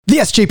The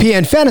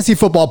SGPN Fantasy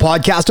Football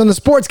Podcast on the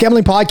Sports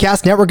Gambling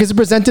Podcast Network is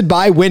presented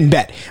by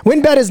WynnBET.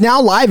 WynnBET is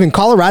now live in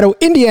Colorado,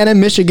 Indiana,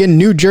 Michigan,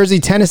 New Jersey,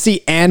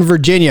 Tennessee, and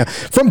Virginia.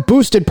 From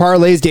boosted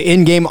parlays to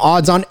in-game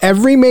odds on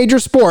every major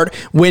sport,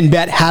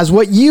 WynnBET has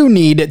what you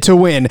need to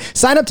win.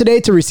 Sign up today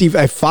to receive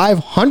a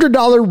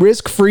 $500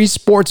 risk-free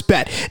sports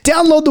bet.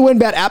 Download the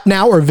WynnBET app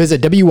now or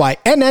visit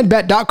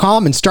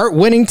wynnbet.com and start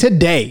winning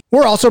today.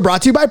 We're also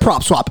brought to you by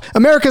PropSwap,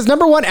 America's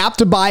 #1 app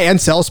to buy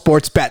and sell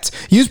sports bets.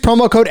 Use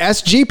promo code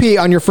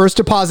SGP on your first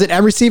deposit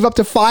and receive up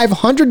to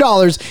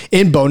 $500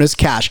 in bonus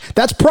cash.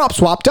 That's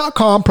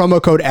PropSwap.com,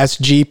 promo code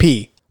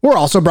SGP. We're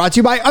also brought to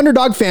you by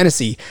Underdog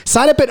Fantasy.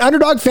 Sign up at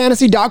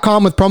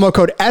UnderdogFantasy.com with promo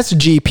code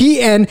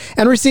SGPN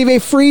and receive a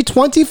free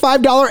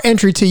 $25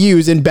 entry to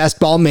use in Best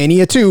Ball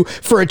Mania 2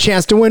 for a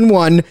chance to win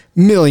 $1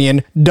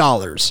 million.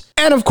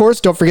 And of course,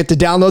 don't forget to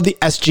download the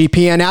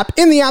SGPN app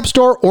in the App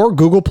Store or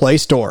Google Play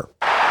Store.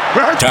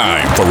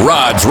 Time for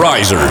Rod's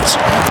Risers.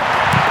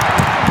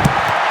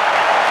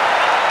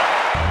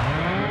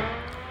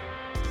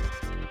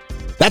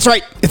 That's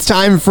right. It's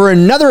time for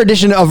another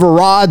edition of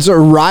Rod's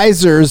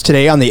Risers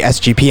today on the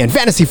SGPN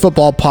Fantasy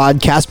Football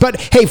Podcast.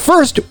 But hey,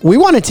 first, we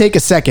want to take a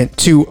second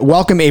to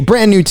welcome a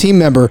brand new team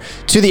member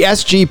to the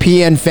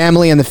SGPN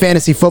family and the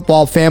fantasy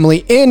football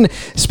family in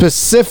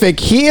specific.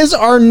 He is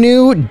our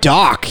new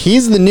doc.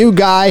 He's the new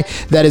guy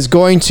that is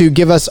going to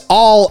give us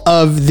all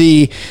of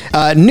the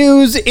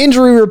news,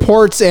 injury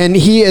reports, and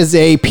he is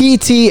a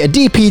PT, a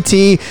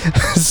DPT,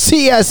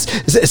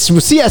 CSCS.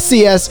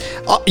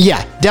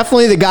 Yeah,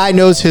 definitely the guy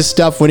knows his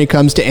stuff when it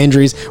comes to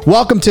injuries.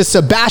 Welcome to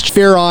Sebastian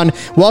Ferron.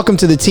 Welcome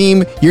to the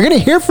team. You're going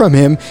to hear from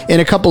him in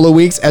a couple of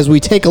weeks as we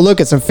take a look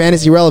at some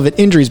fantasy relevant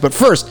injuries. But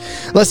first,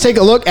 let's take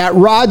a look at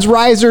Rod's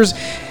Risers.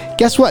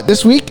 Guess what?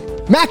 This week,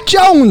 Mac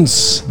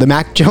Jones. The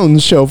Mac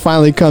Jones show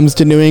finally comes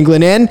to New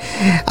England, and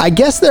I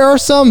guess there are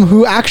some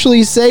who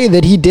actually say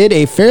that he did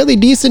a fairly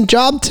decent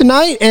job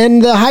tonight,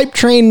 and the hype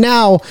train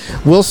now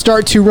will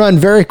start to run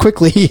very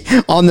quickly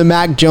on the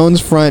Mac Jones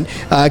front.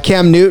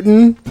 Cam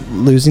Newton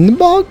losing the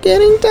ball,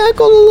 getting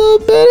tackled a little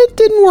bit. It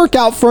didn't work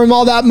out for him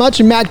all that much,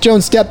 and Mac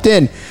Jones stepped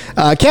in.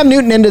 Cam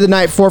Newton ended the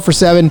night 4 for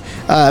 7,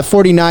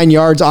 49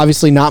 yards.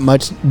 Obviously not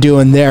much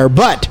doing there,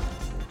 but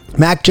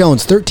Mac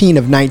Jones, 13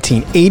 of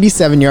 19,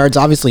 87 yards,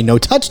 obviously no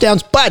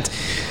touchdowns, but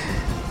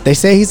they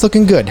say he's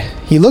looking good.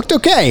 He looked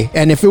okay,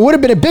 and if it would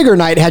have been a bigger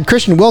night had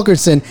Christian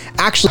Wilkerson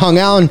actually hung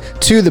on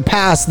to the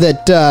pass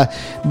that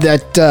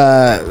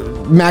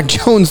Mac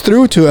Jones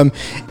threw to him,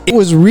 it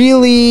was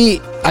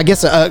really, I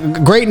guess, a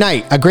great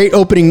night, a great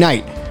opening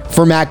night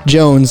for Mac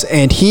Jones,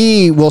 and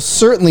he will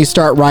certainly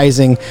start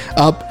rising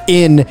up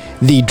in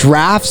the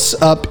drafts,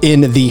 up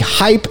in the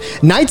hype.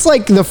 Nights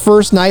like the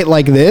first night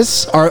like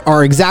this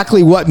are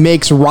exactly what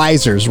makes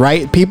risers,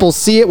 right? People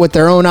see it with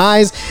their own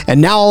eyes,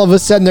 and now all of a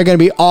sudden they're going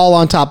to be all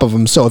on top of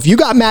him. So if you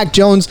got Mac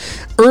Jones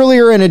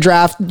earlier in a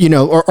draft,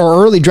 or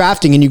early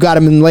drafting, and you got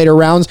him in later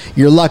rounds,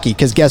 you're lucky,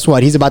 because guess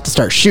what? He's about to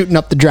start shooting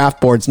up the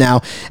draft boards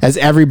now as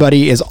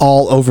everybody is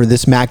all over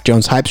this Mac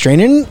Jones hype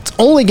train, and it's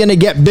only going to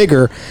get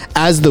bigger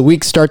as the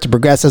weeks start to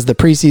progress, as the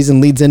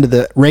preseason leads into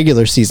the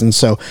regular season.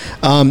 So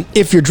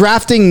if you're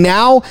drafting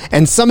now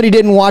and somebody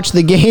didn't watch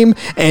the game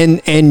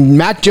and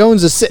Mac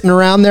Jones is sitting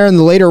around there in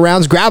the later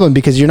rounds, grab him,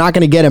 because you're not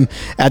going to get him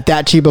at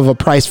that cheap of a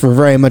price for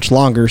very much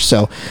longer.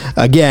 So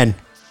again,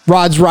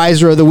 Rod's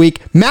Riser of the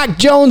Week, Mac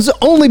Jones,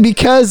 only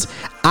because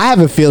I have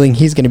a feeling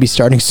he's going to be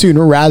starting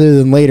sooner rather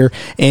than later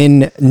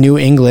in New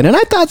England. And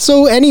I thought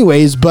so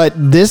anyways, but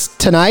this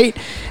tonight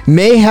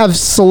may have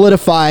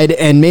solidified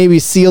and maybe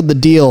sealed the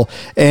deal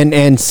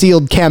and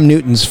sealed Cam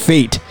Newton's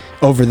fate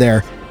over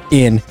there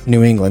in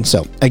New England.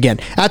 So again,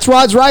 that's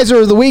Rod's Riser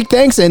of the Week.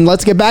 Thanks, and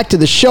let's get back to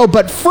the show.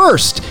 But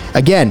first,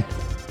 again,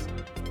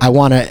 I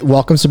want to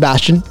welcome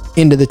Sebastian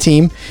into the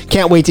team.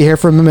 Can't wait to hear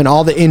from him and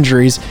all the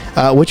injuries,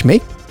 which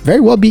may very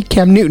well be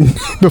Cam Newton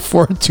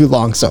before too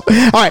long. So,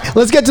 all right,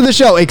 let's get to the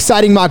show.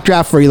 Exciting mock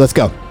draft for you. Let's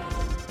go.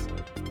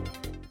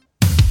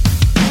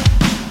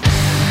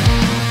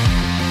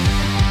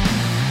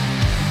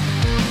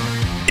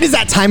 It is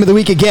that time of the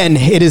week again.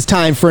 It is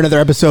time for another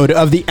episode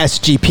of the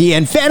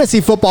SGPN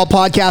Fantasy Football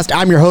Podcast.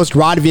 I'm your host,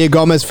 Rod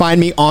Villagomez.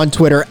 Find me on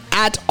Twitter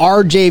at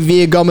RJ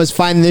Villagomez.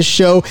 Find this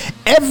show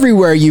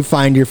everywhere you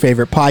find your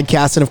favorite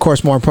podcasts, and of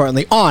course, more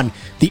importantly, on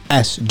the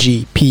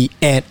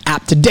SGPN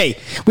app. Today,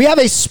 we have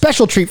a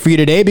special treat for you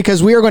today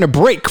because we are going to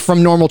break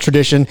from normal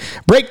tradition,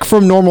 break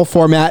from normal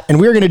format, and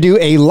we're going to do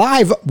a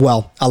live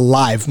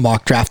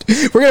mock draft.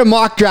 We're going to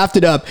mock draft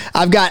it up.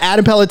 I've got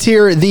Adam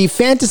Pelletier, the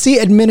fantasy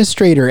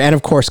administrator, and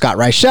of course, Scott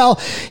Reichel.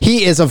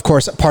 He is, of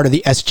course, part of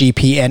the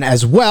SGPN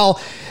as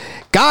well.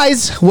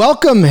 Guys,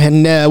 welcome,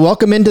 and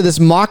welcome into this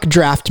mock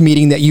draft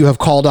meeting that you have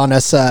called on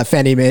us,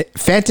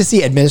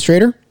 fantasy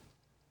administrator.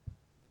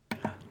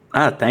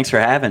 Thanks for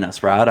having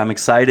us, Rod. I'm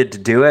excited to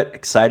do it,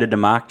 excited to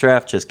mock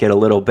draft, just get a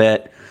little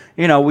bit,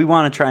 we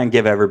want to try and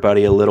give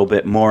everybody a little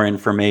bit more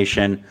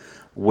information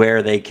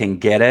where they can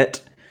get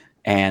it,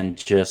 and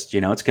just,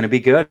 it's going to be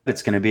good.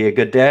 It's going to be a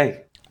good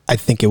day. I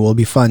think it will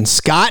be fun.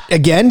 Scott,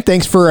 again,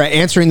 thanks for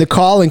answering the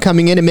call and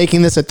coming in and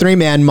making this a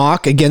 3-man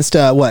mock against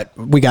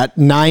we got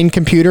 9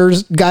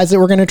 computers guys that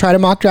we're going to try to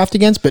mock draft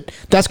against, but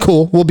that's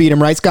cool. We'll beat them,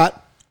 right, Scott?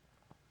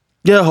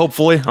 Yeah,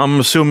 hopefully.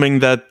 I'm assuming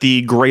that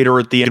the grader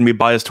at the end will be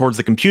biased towards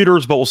the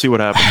computers, but we'll see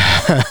what happens.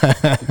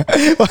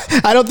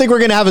 I don't think we're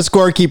going to have a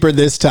scorekeeper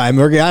this time.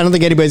 I don't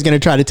think anybody's going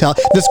to try to tell.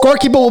 The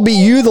scorekeeper will be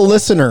you, the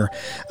listener.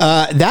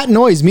 That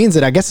noise means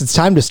that I guess it's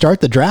time to start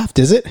the draft,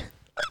 is it?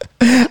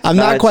 I'm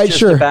not quite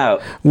sure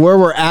where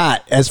we're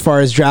at as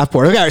far as draft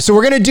board. Okay, so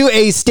we're going to do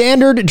a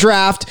standard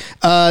draft.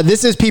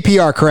 This is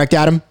PPR, correct,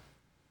 Adam?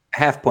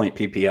 Half point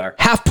PPR.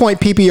 Half point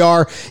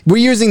PPR. We're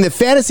using the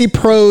Fantasy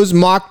Pros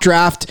mock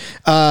draft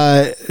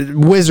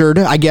wizard,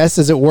 I guess,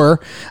 as it were.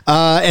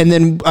 And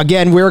then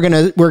again, we're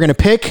gonna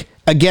pick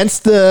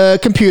against the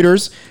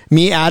computers,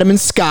 me, Adam, and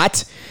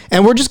Scott,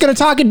 and we're just gonna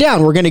talk it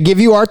down. We're gonna give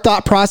you our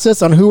thought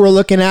process on who we're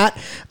looking at.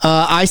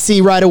 I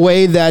see right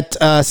away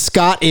that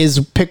Scott is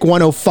pick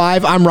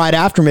 105. I'm right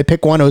after him at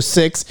pick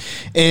 106.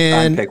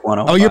 And I'm pick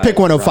 105. Oh, you're pick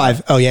 105.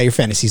 Right. Oh yeah, your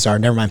fantasies are.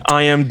 Never mind.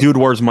 I am. Dude,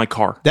 where's my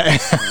car?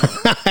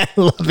 I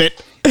love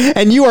it.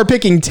 And you are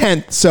picking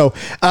 10th. So,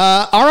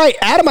 all right,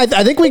 Adam, I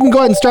think we can go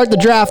ahead and start the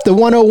draft. The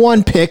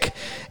 101 pick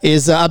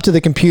is up to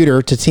the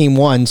computer to team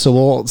 1. So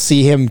we'll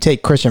see him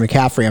take Christian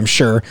McCaffrey, I'm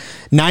sure.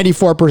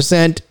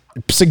 94%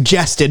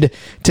 suggested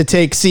to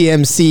take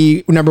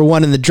CMC number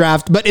 1 in the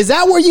draft. But is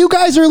that where you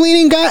guys are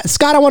leaning,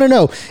 Scott? I want to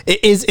know.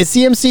 Is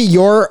CMC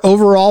your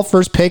overall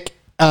first pick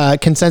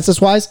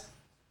consensus-wise?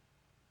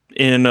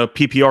 In a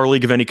PPR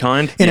league of any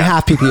kind? In a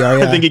half PPR,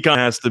 yeah. I think he kind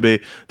of has to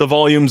be. The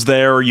volume's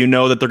there. You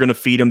know that they're going to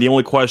feed him. The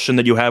only question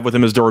that you have with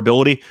him is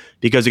durability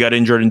because he got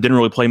injured and didn't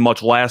really play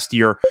much last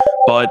year.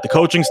 But the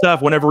coaching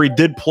staff, whenever he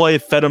did play,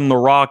 fed him the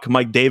rock.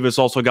 Mike Davis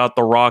also got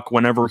the rock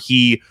whenever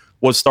he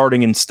was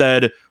starting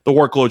instead. The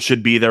workload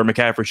should be there.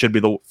 McCaffrey should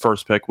be the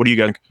first pick. What do you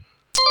think?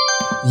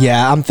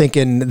 Yeah, I'm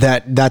thinking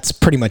that's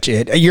pretty much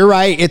it. You're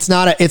right. It's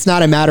not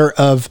a matter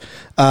of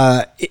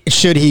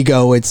should he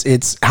go.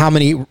 It's how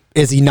many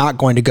is he not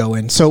going to go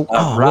in. So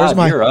Rod, where's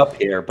my? You're up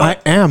here.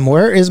 But I am.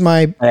 Where is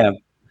my?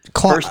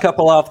 First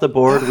couple off the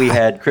board, we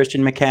had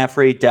Christian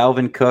McCaffrey,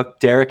 Dalvin Cook,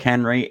 Derrick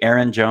Henry,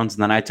 Aaron Jones,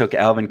 and then I took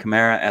Alvin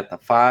Kamara at the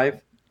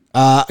 5.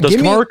 Does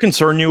Kamara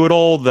concern you at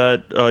all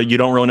that you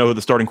don't really know who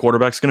the starting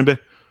quarterback's going to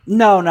be?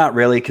 No, not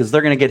really, because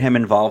they're going to get him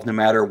involved no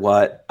matter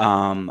what.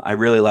 I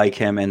really like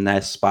him in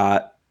that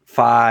spot.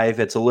 5,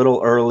 it's a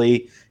little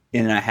early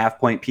in a half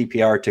point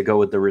PPR to go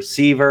with the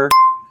receiver.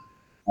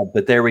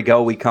 But there we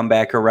go. We come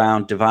back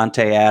around.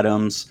 Devontae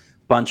Adams,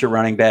 bunch of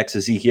running backs,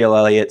 Ezekiel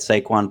Elliott,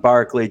 Saquon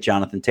Barkley,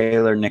 Jonathan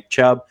Taylor, Nick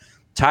Chubb,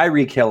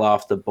 Tyreek Hill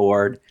off the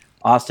board,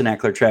 Austin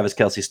Eckler, Travis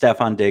Kelce,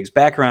 Stephon Diggs.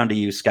 Back around to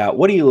you, Scott.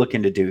 What are you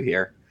looking to do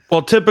here?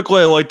 Well,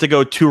 typically I like to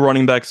go 2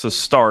 running backs to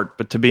start,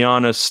 but to be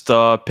honest,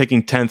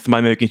 picking 10th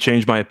might make me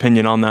change my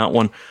opinion on that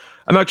one.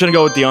 I'm actually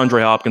going to go with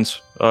DeAndre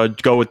Hopkins,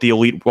 go with the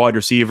elite wide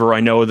receiver. I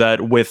know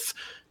that with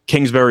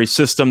Kingsbury's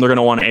system, they're going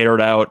to want to air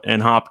it out,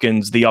 and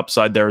Hopkins, the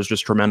upside there is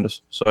just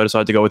tremendous. So I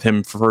decided to go with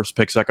him for first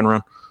pick, second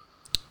round.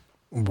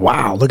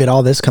 Wow, look at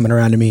all this coming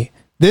around to me.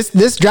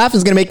 This draft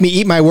is going to make me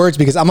eat my words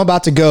because I'm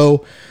about to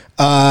go,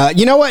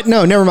 you know what?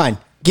 No, never mind.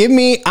 I'm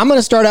going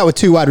to start out with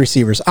 2 wide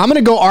receivers. I'm going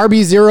to go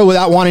RB0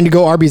 without wanting to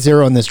go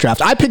RB0 in this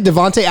draft. I picked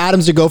Devontae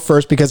Adams to go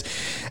first because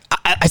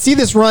I see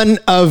this run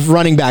of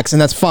running backs,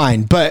 and that's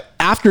fine. But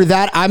after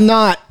that, I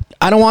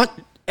don't want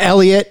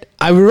Elliott.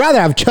 I would rather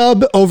have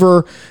Chubb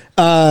over,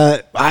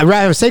 I'd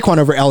rather have Saquon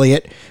over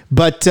Elliott.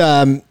 But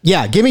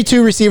yeah, give me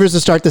 2 receivers to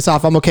start this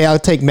off. I'm okay. I'll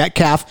take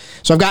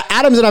Metcalf. So I've got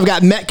Adams and I've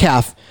got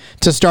Metcalf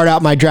to start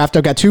out my draft.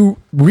 I've got 2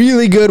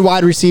 really good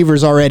wide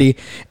receivers already.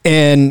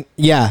 And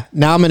yeah,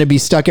 now I'm going to be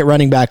stuck at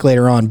running back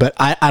later on, but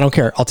I don't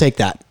care. I'll take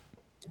that.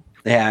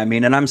 Yeah, I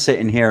mean, and I'm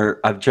sitting here.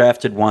 I've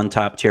drafted 1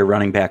 top tier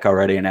running back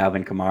already in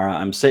Alvin Kamara.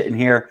 I'm sitting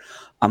here.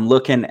 I'm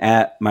looking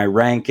at my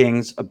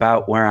rankings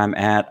about where I'm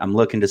at. I'm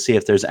looking to see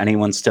if there's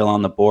anyone still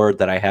on the board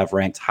that I have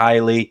ranked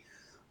highly.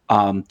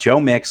 Joe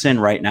Mixon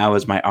right now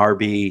is my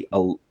RB.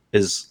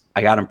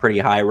 I got him pretty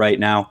high right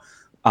now.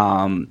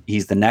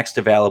 He's the next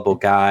available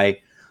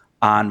guy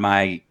on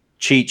my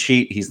cheat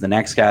sheet. He's the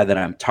next guy that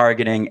I'm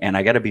targeting, and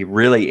I got to be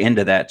really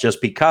into that just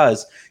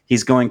because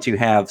he's going to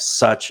have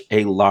such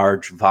a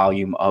large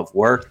volume of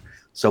work.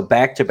 So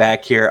back to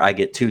back here, I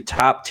get 2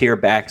 top tier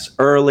backs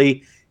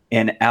early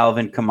in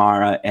Alvin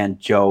Kamara and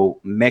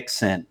Joe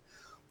Mixon.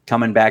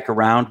 Coming back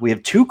around, we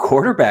have 2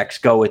 quarterbacks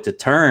go at the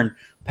turn,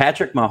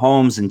 Patrick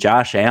Mahomes and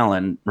Josh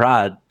Allen.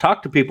 Rod,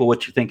 talk to people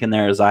what you're thinking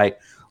there as I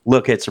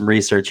look at some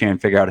research here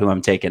and figure out who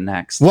I'm taking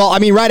next. Well, I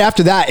mean, right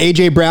after that,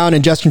 A.J. Brown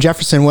and Justin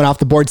Jefferson went off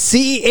the board.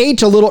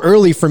 CEH a little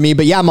early for me,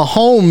 but yeah,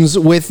 Mahomes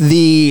with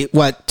the,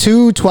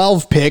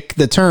 212 pick,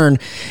 the turn.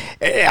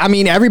 I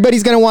mean,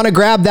 everybody's going to want to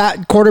grab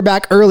that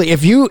quarterback early.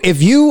 If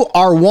you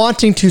are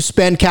wanting to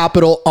spend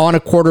capital on a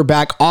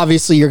quarterback,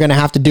 obviously you're going to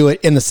have to do it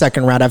in the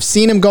second round. I've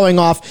seen him going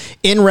off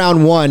in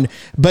round 1,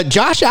 but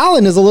Josh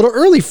Allen is a little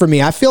early for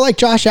me. I feel like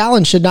Josh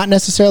Allen should not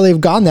necessarily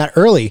have gone that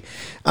early.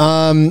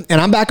 And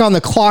I'm back on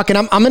the clock, and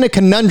I'm I'm in a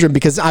conundrum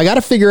because I got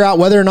to figure out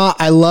whether or not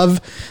I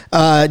love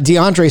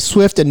DeAndre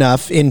Swift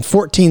enough in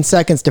 14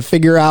 seconds to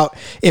figure out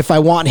if I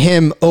want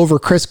him over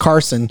Chris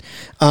Carson.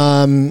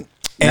 No,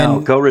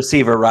 go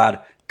receiver,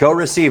 Rod. Go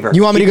receiver.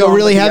 You want me to go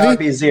really heavy?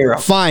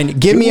 RB0. Fine.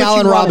 Give me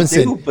Allen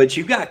Robinson. But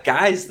you got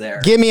guys there.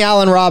 Give me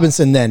Allen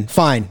Robinson then.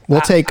 Fine. We'll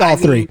take all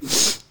three.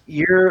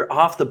 You're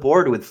off the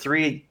board with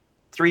three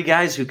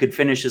guys who could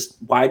finish as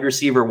wide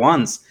receiver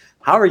ones.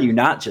 How are you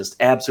not just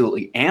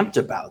absolutely amped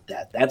about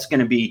that? That's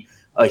going to be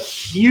a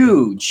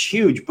huge,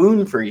 huge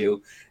boon for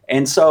you.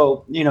 And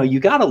so, you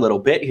got a little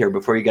bit here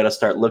before you got to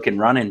start looking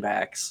running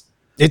backs.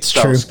 It's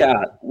true.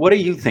 Scott, what are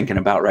you thinking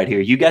about right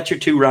here? You got your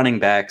 2 running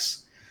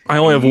backs. I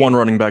only have one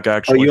running back,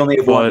 actually. Oh, you only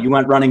have one. You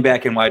went running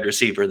back and wide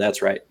receiver.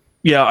 That's right.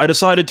 Yeah, I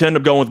decided to end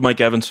up going with Mike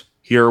Evans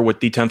here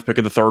with the 10th pick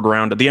of the 3rd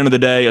round. At the end of the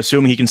day,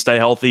 assuming he can stay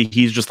healthy,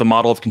 he's just the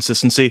model of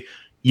consistency.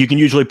 You can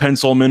usually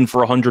pencil him in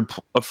for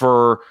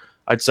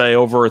I'd say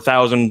over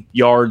 1,000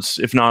 yards,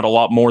 if not a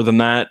lot more than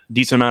that.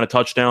 Decent amount of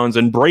touchdowns.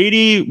 And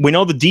Brady, we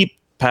know the deep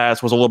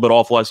pass was a little bit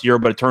off last year,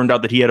 but it turned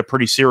out that he had a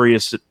pretty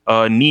serious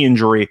knee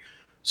injury.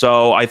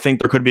 So I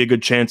think there could be a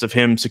good chance of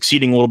him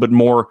succeeding a little bit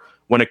more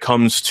when it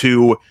comes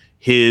to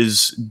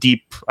his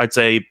deep, I'd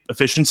say,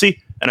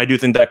 efficiency. And I do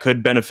think that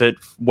could benefit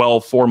well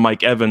for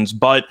Mike Evans.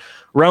 But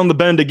round the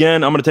bend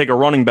again, I'm going to take a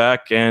running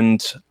back,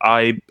 and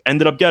I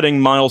ended up getting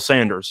Miles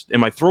Sanders.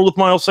 Am I thrilled with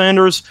Miles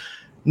Sanders?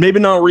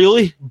 Maybe not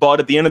really, but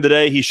at the end of the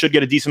day, he should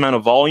get a decent amount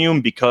of volume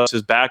because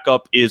his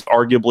backup is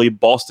arguably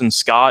Boston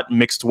Scott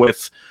mixed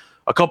with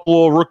a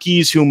couple of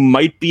rookies who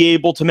might be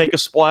able to make a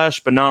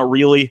splash, but not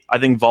really. I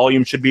think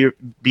volume should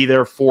be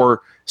there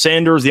for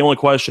Sanders. The only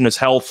question is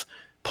health.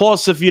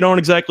 Plus, if you don't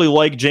exactly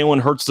like Jalen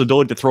Hurts'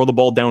 ability to throw the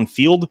ball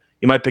downfield,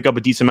 you might pick up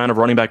a decent amount of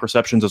running back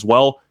receptions as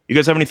well. You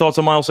guys have any thoughts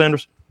on Miles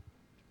Sanders?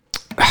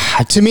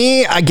 To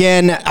me,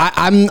 again,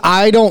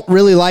 I don't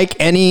really like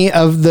any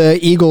of the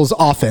Eagles'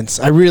 offense.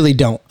 I really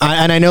don't.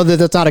 And I know that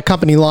that's not a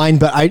company line,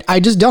 but I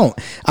just don't.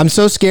 I'm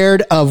so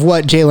scared of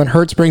what Jalen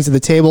Hurts brings to the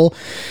table.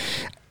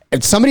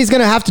 Somebody's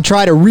going to have to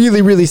try to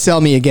really, really sell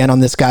me again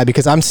on this guy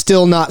because I'm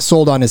still not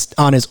sold on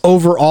his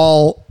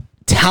overall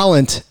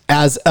talent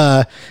as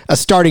a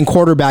starting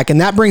quarterback, and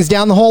that brings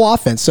down the whole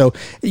offense. So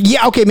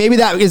yeah, okay, maybe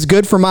that is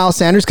good for Miles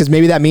Sanders because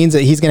maybe that means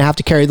that he's going to have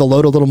to carry the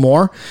load a little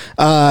more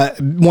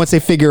once they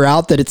figure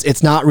out that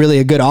it's not really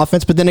a good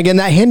offense. But then again,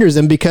 that hinders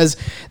them because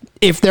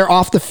if they're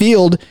off the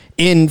field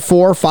in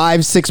 4,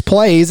 5, 6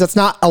 plays, that's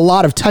not a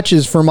lot of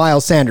touches for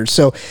Miles Sanders.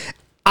 So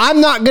I'm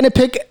not going to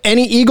pick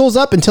any Eagles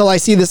up until I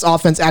see this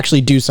offense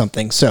actually do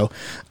something. So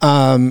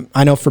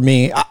I know for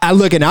me,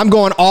 I'm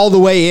going all the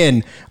way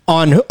in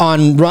on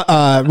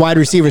wide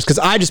receivers because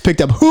I just picked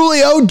up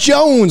Julio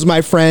Jones,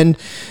 my friend.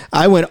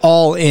 I went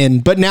all in,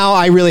 but now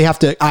I really have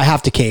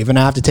to cave and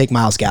I have to take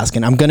Myles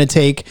Gaskin. I'm going to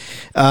take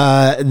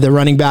the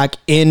running back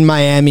in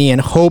Miami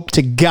and hope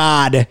to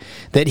God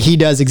that he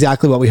does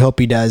exactly what we hope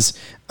he does.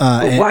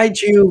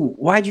 Why'd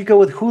you go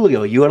with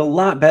Julio? You had a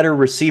lot better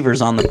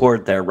receivers on the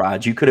board there,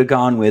 Rod. You could have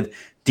gone with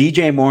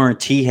DJ Moore and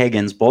T.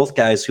 Higgins, both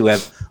guys who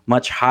have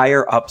much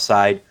higher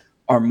upside,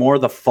 are more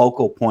the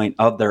focal point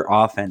of their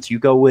offense. You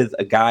go with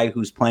a guy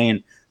who's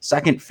playing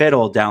second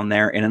fiddle down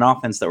there in an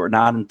offense that we're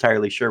not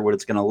entirely sure what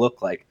it's going to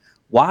look like.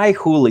 Why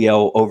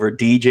Julio over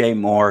DJ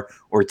Moore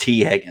or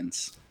T.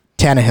 Higgins?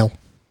 Tannehill.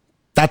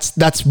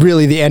 That's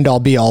really the end all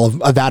be all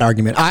of that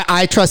argument.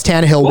 I trust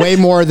Tannehill way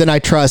more than I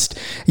trust.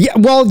 Yeah,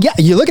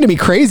 you're looking at me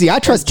crazy. I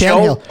trust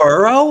Tannehill. Joe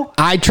Burrow?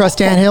 I trust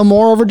Tannehill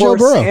more over Joe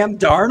Burrow. Sam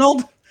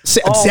Darnold?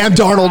 Sam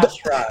Darnold.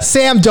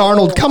 Sam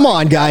Darnold. Come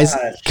on, guys.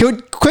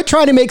 Quit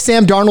trying to make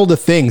Sam Darnold a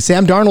thing.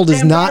 Sam Darnold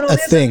is not a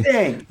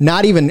thing.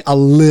 Not even a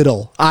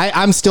little.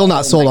 I'm still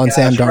not sold on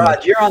Sam Darnold.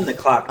 Rod, you're on the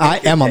clock. I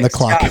am on the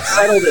clock. Scott,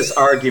 settle this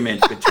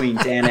argument between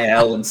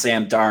Tannehill and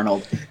Sam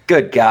Darnold.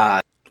 Good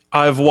God.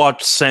 I've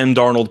watched Sam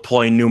Darnold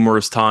play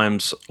numerous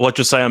times. Let's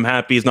just say I'm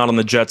happy he's not on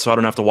the Jets, so I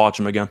don't have to watch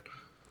him again.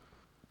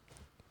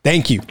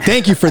 Thank you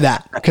for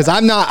that, because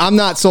I'm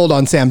not sold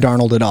on Sam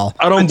Darnold at all.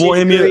 I don't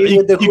blame you.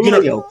 With the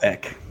Julio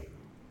pick.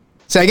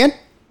 Say again?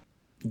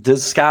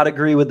 Does Scott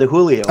agree with the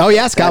Julio? Oh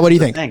yeah, Scott. What do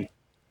you think?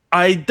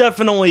 I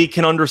definitely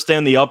can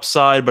understand the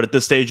upside, but at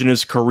this stage in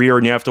his career,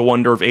 and you have to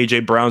wonder if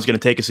A.J. Brown's going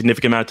to take a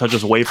significant amount of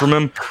touches away from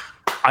him,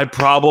 I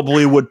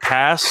probably would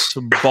pass.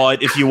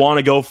 But if you want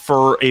to go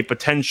for a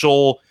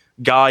potential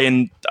guy,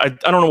 and I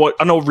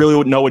don't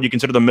really know what you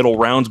consider the middle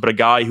rounds, but a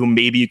guy who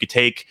maybe you could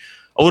take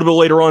a little bit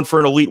later on for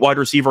an elite wide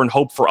receiver and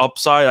hope for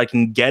upside, I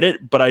can get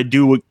it, but I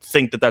do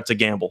think that that's a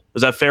gamble.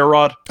 Is that fair,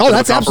 Rod? Oh,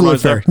 that's absolutely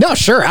fair. No,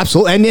 sure,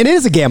 absolutely. And it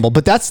is a gamble,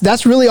 but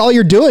that's really all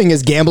you're doing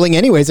is gambling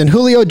anyways. And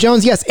Julio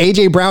Jones, yes,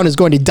 A.J. Brown is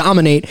going to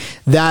dominate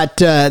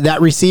that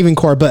receiving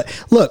core, but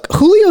look,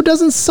 Julio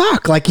doesn't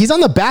suck. Like, he's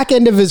on the back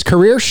end of his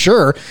career,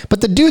 sure,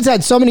 but the dude's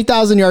had so many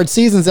 1,000-yard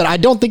seasons that I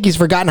don't think he's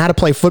forgotten how to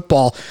play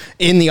football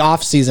in the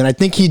offseason. I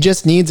think he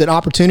just needs an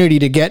opportunity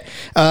to get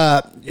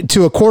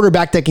to a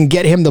quarterback that can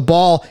get him the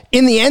ball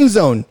in the end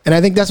zone. And I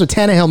think that's what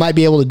Tannehill might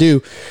be able to do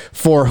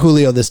for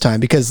Julio this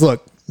time. Because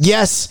look,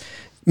 yes,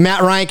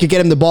 Matt Ryan could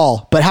get him the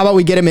ball, but how about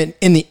we get him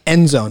in the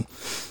end zone?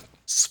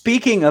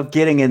 Speaking of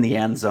getting in the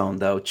end zone,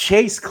 though,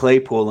 Chase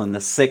Claypool in the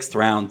 6th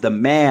round, the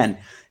man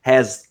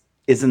is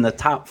in the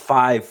top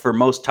 5 for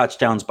most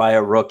touchdowns by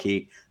a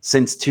rookie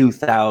since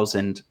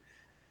 2000.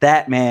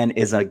 That man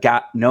is a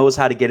guy, knows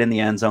how to get in the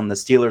end zone. The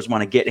Steelers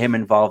want to get him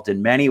involved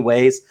in many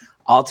ways.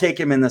 I'll take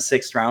him in the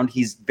 6th round.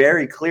 He's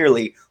very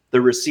clearly the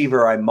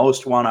receiver I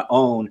most want to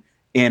own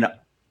in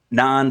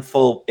not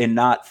full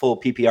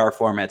PPR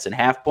formats. In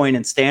half point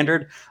and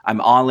standard,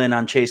 I'm all in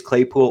on Chase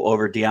Claypool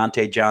over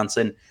Deontay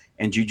Johnson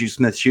and Juju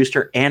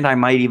Smith-Schuster, and I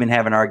might even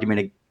have an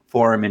argument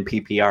for him in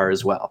PPR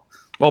as well.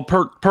 Well,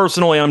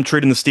 personally, I'm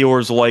treating the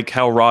Steelers like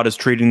how Rod is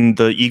treating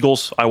the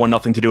Eagles. I want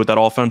nothing to do with that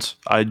offense.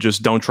 I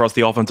just don't trust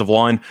the offensive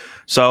line.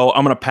 So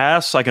I'm going to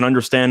pass. I can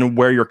understand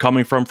where you're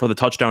coming from for the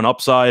touchdown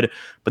upside.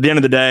 But at the end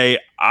of the day,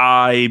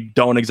 I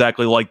don't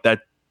exactly like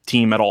that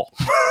team at all.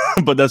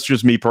 But that's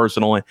just me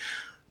personally.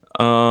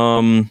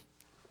 Okay.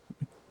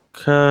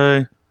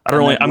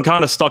 I'm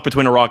kind of stuck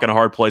between a rock and a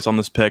hard place on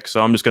this pick.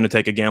 So I'm just going to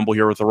take a gamble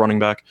here with the running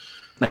back.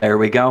 There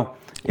we go.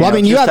 Well, I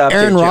mean, you have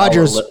Aaron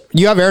Rodgers.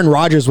 You have Aaron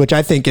Rodgers, which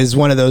I think is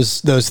one of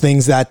those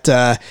things that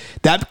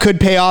that could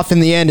pay off in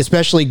the end,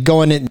 especially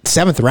going in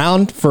 7th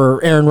round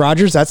for Aaron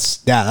Rodgers.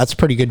 That's a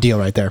pretty good deal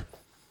right there.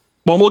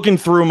 Well, I'm looking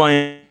through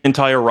my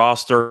entire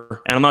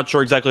roster, and I'm not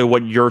sure exactly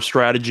what your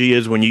strategy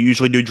is when you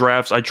usually do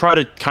drafts. I try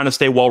to kind of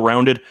stay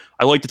well-rounded.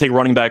 I like to take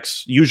running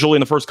backs usually in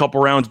the first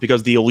couple rounds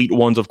because the elite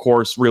ones, of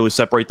course, really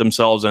separate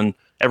themselves, and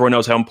everyone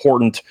knows how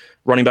important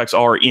running backs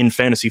are in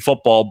fantasy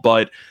football.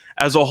 But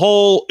as a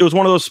whole, it was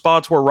one of those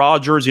spots where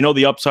Rodgers,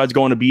 the upside's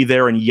going to be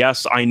there. And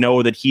yes, I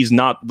know that he's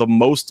not the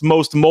most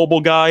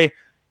mobile guy.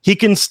 He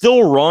can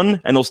still run,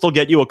 and he'll still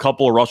get you a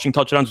couple of rushing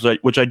touchdowns,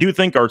 which I do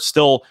think are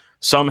still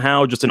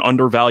somehow just an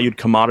undervalued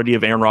commodity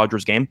of Aaron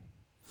Rodgers' game.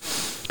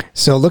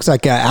 So it looks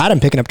like Adam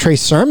picking up Trey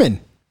Sermon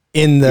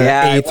in the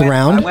 8th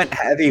round. I went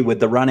heavy with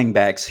the running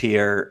backs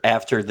here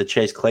after the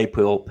Chase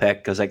Claypool pick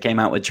because I came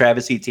out with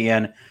Travis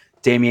Etienne,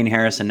 Damian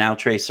Harris, and now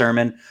Trey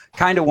Sermon.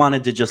 Kind of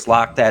wanted to just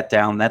lock that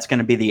down. That's going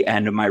to be the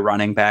end of my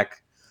running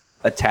back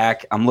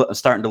attack. I'm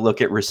starting to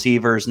look at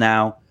receivers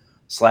now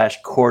 /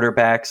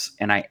 quarterbacks,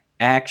 and I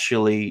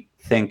actually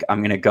think I'm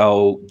going to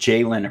go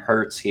Jalen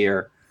Hurts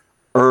here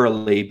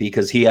early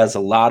because he has a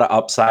lot of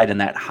upside in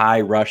that high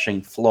rushing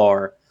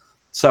floor.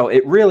 So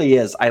it really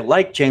is. I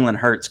like Jalen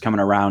Hurts coming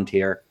around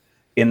here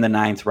in the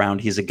 9th round.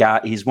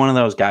 He's one of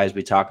those guys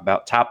we talk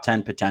about, top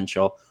 10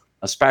 potential,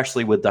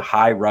 especially with the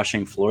high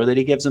rushing floor that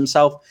he gives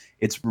himself.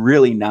 It's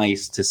really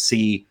nice to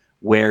see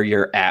where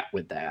you're at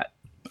with that.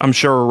 I'm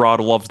sure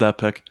Rod loves that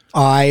pick.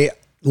 I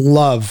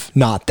love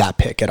not that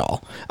pick at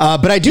all.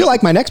 But I do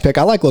like my next pick.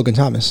 I like Logan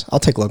Thomas.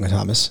 I'll take Logan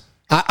Thomas.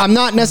 I'm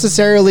not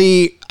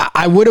necessarily,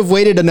 I would have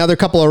waited another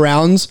couple of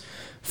rounds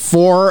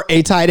for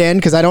a tight end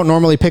because I don't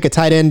normally pick a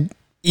tight end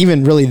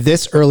even really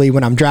this early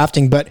when I'm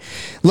drafting. But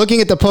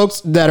looking at the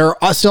folks that are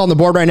still on the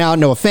board right now,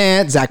 Noah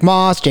Fant, Zach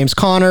Moss, James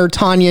Conner,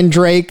 Tanyan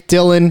Drake,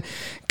 Dylan,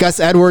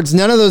 Gus Edwards,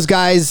 none of those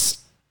guys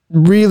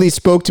really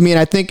spoke to me. And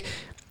I think,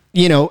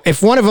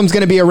 if one of them's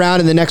going to be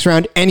around in the next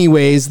round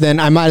anyways, then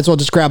I might as well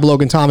just grab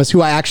Logan Thomas,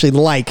 who I actually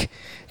like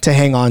to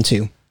hang on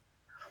to.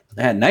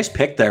 Yeah, nice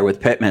pick there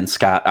with Pittman,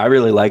 Scott. I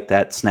really like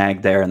that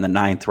snag there in the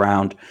 9th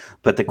round.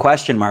 But the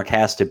question mark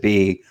has to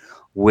be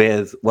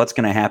with what's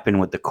going to happen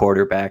with the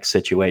quarterback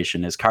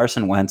situation. Is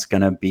Carson Wentz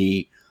going to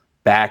be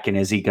back, and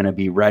is he going to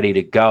be ready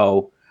to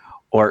go?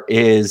 Or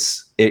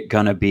is it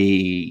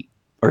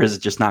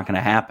just not going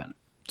to happen?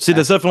 See,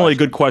 that's definitely a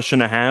good question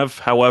to have.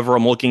 However,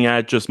 I'm looking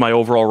at just my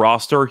overall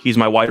roster. He's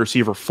my wide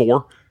receiver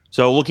 4.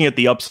 So looking at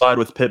the upside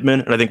with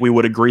Pittman, and I think we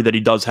would agree that he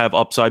does have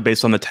upside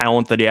based on the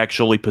talent that he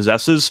actually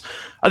possesses.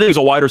 I think as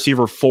a wide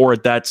receiver 4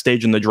 at that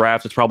stage in the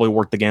draft, it's probably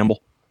worth the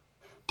gamble.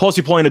 Plus,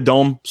 you play in a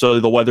dome,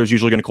 so the weather's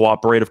usually going to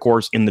cooperate, of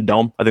course, in the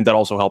dome. I think that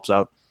also helps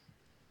out.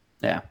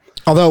 Yeah.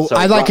 Although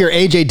I like your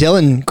A.J.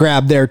 Dillon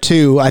grab there,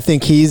 too. I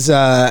think he's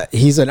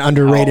an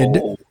underrated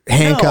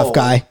handcuff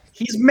guy.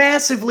 He's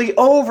massively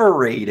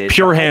overrated.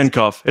 Pure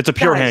handcuff. It's a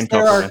pure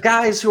handcuff. There are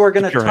guys who are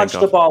going to touch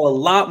the ball a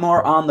lot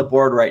more on the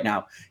board right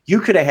now.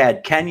 You could have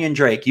had Kenyon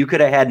Drake. You could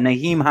have had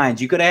Naheem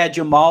Hines. You could have had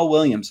Jamal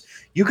Williams.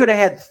 You could have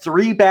had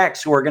 3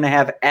 backs who are going to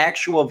have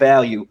actual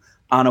value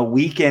on a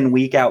week-in,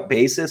 week-out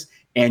basis,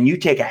 and you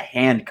take a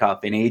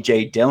handcuff in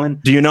A.J.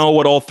 Dillon. Do you know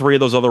what all 3 of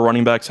those other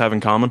running backs have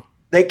in common?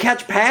 They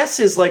catch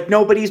passes like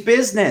nobody's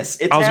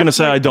business. I was going to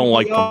say I don't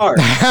like them.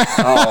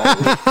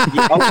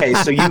 Okay,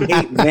 so you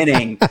hate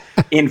winning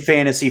in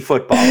fantasy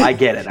football. I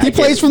get it. He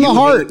plays from the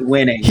heart.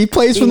 Winning. He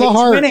plays from the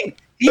heart. Winning.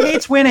 He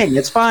hates winning.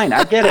 It's fine.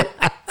 I get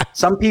it.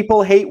 Some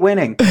people hate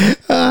winning.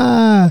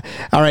 All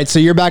right, so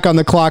you're back on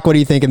the clock. What are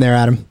you thinking there,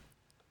 Adam?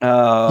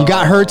 You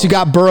got Hurts. You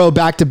got Burrow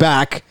back to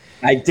back.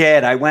 I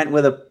did. I went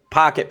with a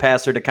pocket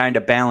passer to kind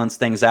of balance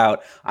things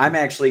out. I'm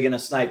actually going to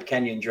snipe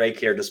Kenyon Drake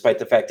here, despite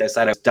the fact I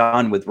said I was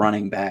done with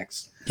running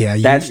backs. Yeah,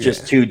 that's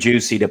just too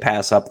juicy to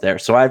pass up there.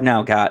 So I've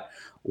now got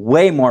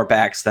way more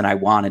backs than I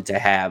wanted to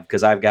have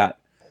because I've got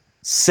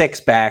 6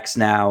 backs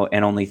now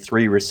and only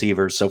 3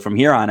 receivers. So from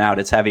here on out,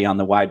 it's heavy on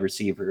the wide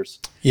receivers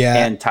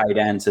and tight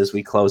ends as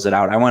we close it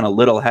out. I went a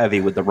little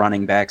heavy with the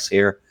running backs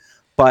here,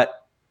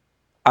 but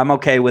I'm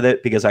okay with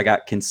it because I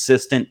got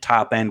consistent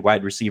top-end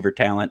wide receiver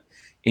talent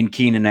in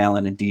Keenan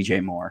Allen and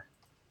DJ Moore.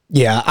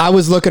 Yeah, I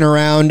was looking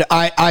around.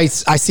 I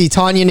see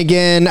Tanyan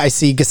again. I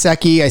see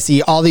Gesicki. I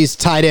see all these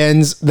tight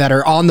ends that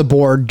are on the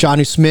board.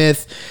 Jonnu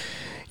Smith,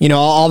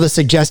 all the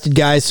suggested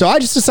guys. So I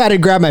just decided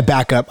to grab my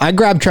backup. I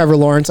grabbed Trevor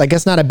Lawrence. I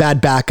guess not a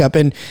bad backup.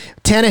 And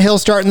Tannehill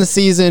starting the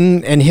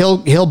season, and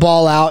he'll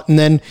ball out. And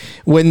then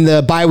when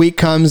the bye week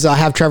comes, I'll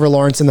have Trevor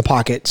Lawrence in the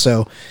pocket.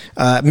 So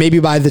maybe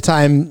by the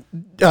time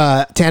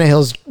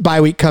Tannehill's bye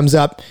week comes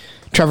up,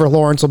 Trevor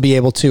Lawrence will be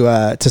able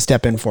to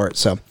step in for it.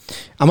 So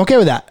I'm okay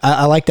with that.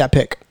 I like that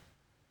pick.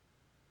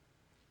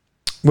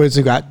 What has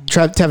we got?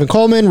 Tevin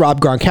Coleman, Rob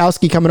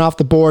Gronkowski coming off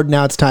the board.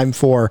 Now it's time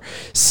for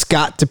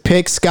Scott to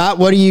pick. Scott,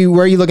 where are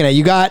you looking at?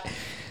 You got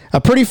a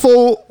pretty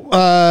full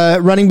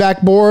running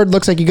back board.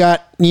 Looks like you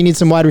need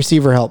some wide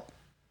receiver help.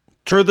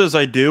 Truth is,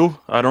 I do.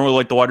 I don't really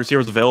like the wide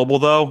receivers available,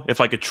 though. If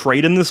I could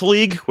trade in this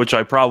league, which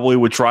I probably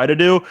would try to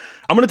do,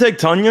 I'm going to take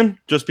Tunyon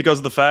just because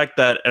of the fact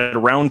that at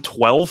around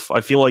 12,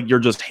 I feel like you're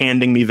just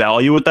handing me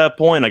value at that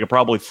point. I could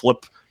probably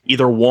flip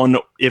either one,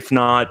 if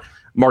not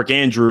Mark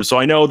Andrews. So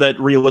I know that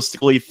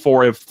realistically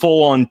for a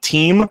full-on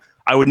team,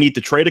 I would need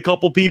to trade a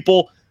couple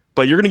people,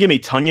 but you're going to give me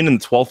Tunyon in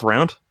the 12th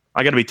round?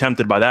 I got to be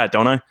tempted by that,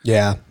 don't I?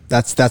 Yeah,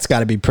 that's got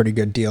to be a pretty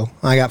good deal.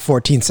 I got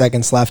 14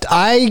 seconds left.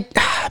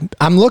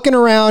 I'm looking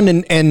around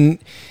and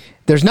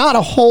there's not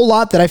a whole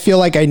lot that I feel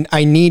like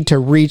I need to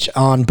reach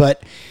on,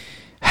 but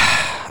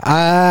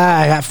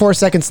I got 4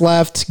 seconds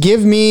left.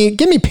 Give me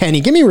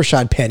Penny. Give me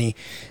Rashad Penny.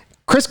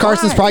 Chris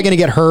Carson's probably going to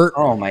get hurt.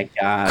 Oh, my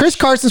gosh. Chris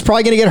Carson's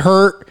probably going to get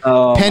hurt.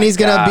 Oh, Penny's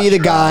going to be the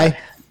guy.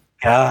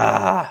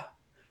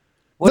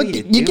 What Look,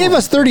 you gave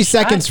us 30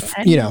 seconds,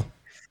 Penny?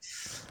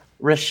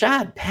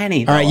 Rashad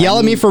Penny. All right, yell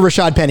at me for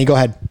Rashad Penny. Go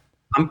ahead.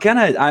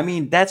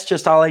 That's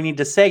just all I need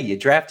to say. You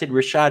drafted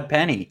Rashad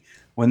Penny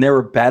when there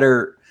were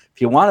better. If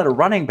you wanted a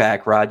running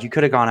back, Rod, you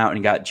could have gone out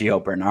and got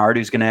Gio Bernard,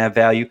 who's going to have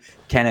value.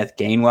 Kenneth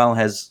Gainwell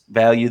has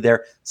value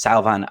there.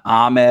 Salvon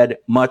Ahmed,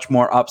 much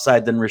more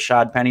upside than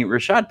Rashad Penny.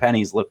 Rashad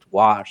Penny's looked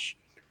washed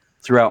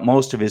throughout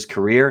most of his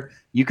career.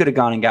 You could have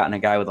gone and gotten a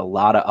guy with a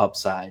lot of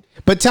upside.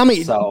 But tell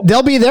me,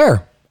 they'll be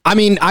there.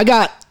 I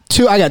got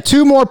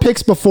two more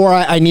picks before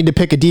I need to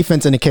pick a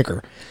defense and a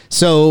kicker.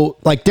 So,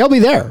 they'll be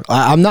there.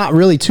 I'm not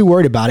really too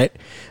worried about it.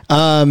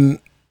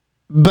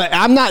 But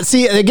I'm not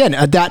seeing, again,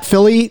 that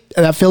Philly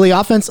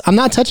offense, I'm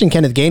not touching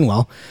Kenneth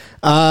Gainwell.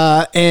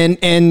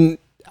 And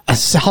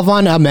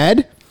Salvon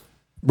Ahmed,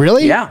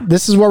 really? Yeah.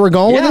 This is where we're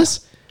going with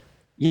this?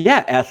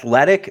 Yeah,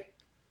 athletic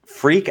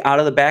freak out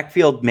of the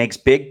backfield, makes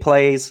big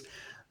plays,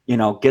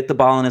 get the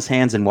ball in his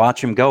hands and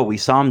watch him go. We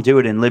saw him do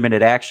it in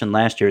limited action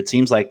last year. It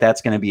seems like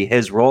that's going to be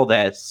his role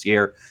this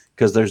year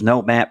because there's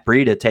no Matt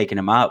Breida taking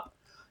him up.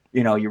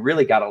 You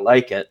really got to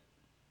like it.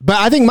 But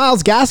I think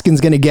Myles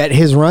Gaskin's going to get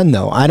his run,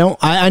 though. I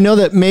know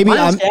that maybe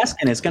Myles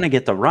Gaskin is going to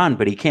get the run,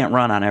 but he can't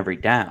run on every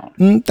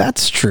down.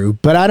 That's true.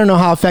 But I don't know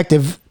how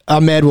effective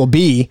Ahmed will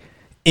be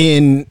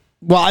in.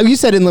 Well, you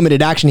said in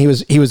limited action he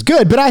was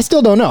good, but I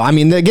still don't know.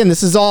 Again,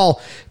 this is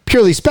all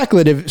purely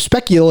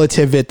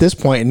speculative at this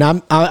point,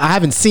 and I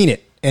haven't seen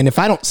it. And if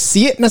I don't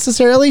see it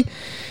necessarily,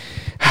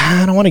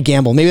 I don't want to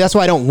gamble. Maybe that's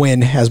why I don't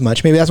win as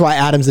much. Maybe that's why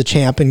Adam's the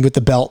champ and with the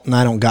belt, and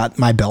I don't got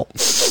my belt.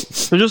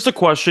 So just a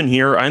question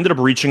here. I ended up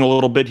reaching a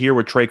little bit here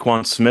with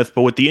Traquan Smith,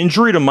 but with the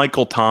injury to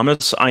Michael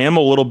Thomas, I am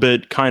a little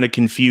bit kind of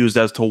confused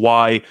as to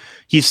why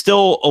he's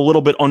still a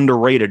little bit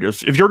underrated.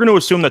 If you're going to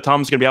assume that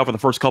Thomas is going to be out for the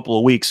first couple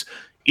of weeks,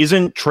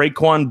 isn't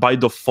Traquan by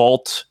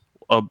default,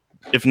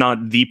 if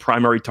not the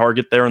primary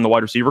target there in the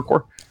wide receiver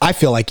core? I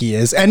feel like he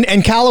is. And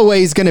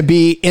Callaway is going to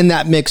be in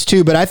that mix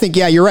too, but I think,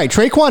 yeah, you're right.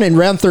 Traquan in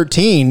round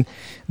 13,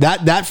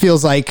 that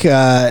feels like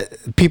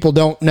people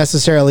don't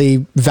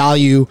necessarily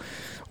value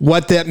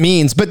what that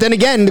means. But then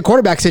again, the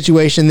quarterback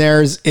situation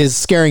there is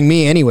scaring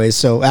me anyways.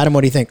 So Adam,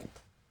 what do you think?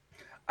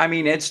 I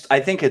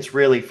think it's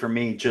really, for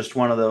me, just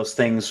one of those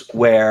things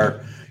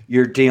where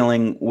you're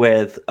dealing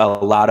with a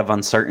lot of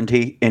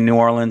uncertainty in New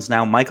Orleans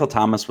now. Michael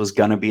Thomas was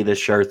going to be the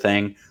sure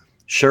thing.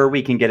 Sure,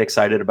 we can get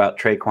excited about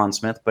Traquan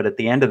Smith, but at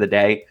the end of the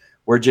day,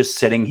 we're just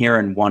sitting here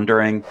and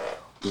wondering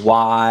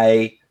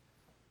why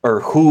or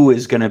who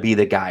is going to be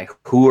the guy.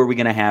 Who are we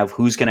going to have?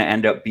 Who's going to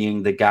end up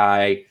being the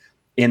guy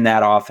in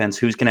that offense?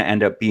 Who's going to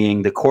end up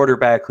being the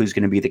quarterback? Who's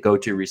going to be the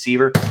go-to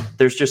receiver?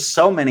 There's just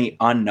so many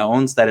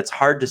unknowns that it's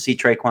hard to see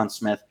Traquan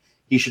Smith.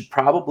 He should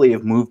probably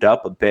have moved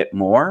up a bit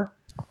more,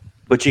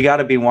 but you got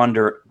to be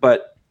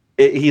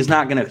he's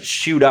not going to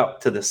shoot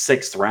up to the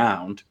 6th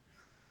round.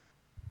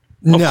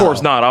 Of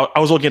course not. I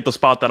was looking at the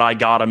spot that I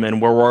got him in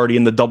where we're already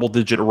in the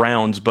double-digit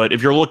rounds, but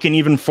if you're looking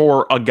even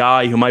for a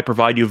guy who might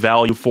provide you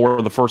value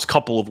for the first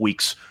couple of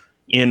weeks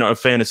in a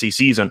fantasy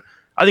season,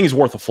 I think he's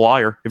worth a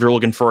flyer if you're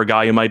looking for a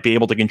guy who might be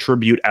able to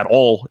contribute at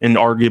all in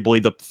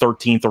arguably the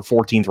 13th or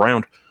 14th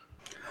round.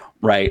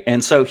 Right.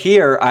 And so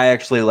here, I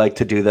actually like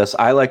to do this.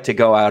 I like to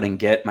go out and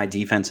get my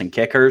defense and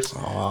kickers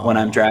when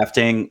I'm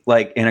drafting,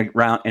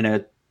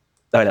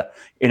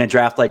 in a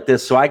draft like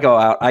this. So I go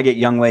out, I get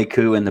Younghoe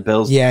Koo and the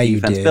Bills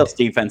defense. Bills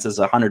defense is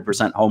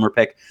 100% homer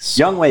pick.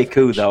 Younghoe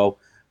Koo, though,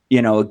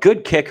 a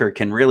good kicker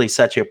can really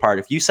set you apart.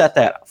 If you set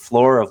that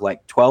floor of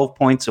like 12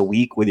 points a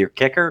week with your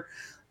kicker,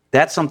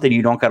 that's something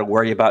you don't got to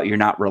worry about. You're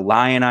not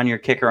relying on your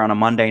kicker on a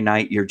Monday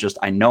night. You're just,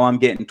 I know I'm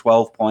getting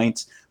 12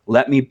 points.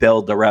 Let me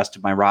build the rest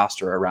of my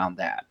roster around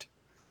that.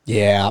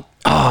 Yeah.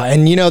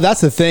 And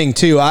that's the thing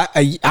too.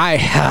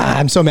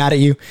 I'm so mad at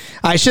you.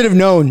 I should have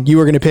known you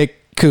were going to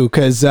pick Koo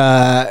because,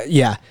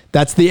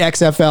 that's the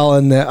XFL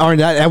and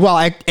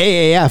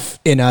AAF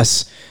in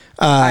us.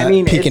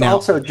 It's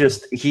also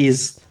just,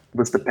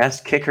 was the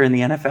best kicker in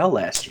the NFL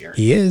last year.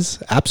 He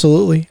is.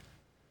 Absolutely.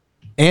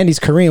 And he's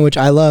Korean, which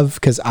I love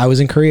because I was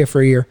in Korea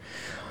for a year.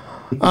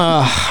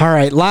 All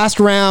right, last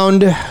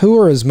round.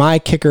 Who is my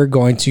kicker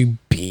going to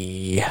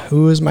be?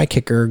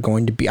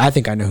 I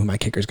think I know who my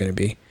kicker is going to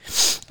be.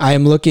 I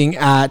am looking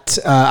at...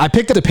 I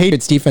picked up the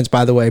Patriots defense,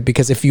 by the way,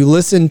 because if you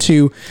listen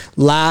to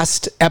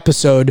last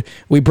episode,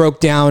 we broke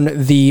down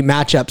the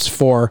matchups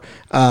for...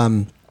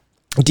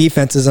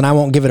 defenses, and I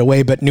won't give it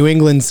away, but New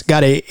England's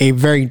got a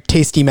very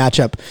tasty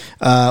matchup,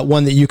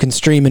 one that you can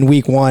stream in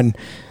week 1.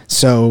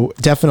 So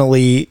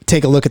definitely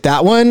take a look at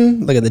that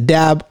one. Look at the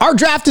dab. Our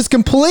draft is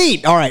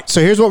complete. All right.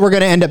 So here's what we're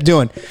going to end up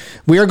doing.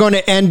 We are going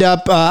to end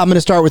up, I'm going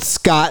to start with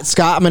Scott.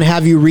 Scott, I'm going to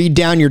have you read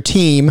down your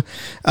team.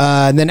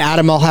 And then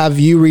Adam, I'll have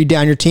you read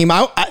down your team.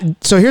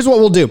 So here's what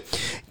we'll do.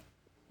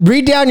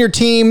 Read down your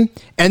team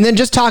and then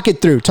just talk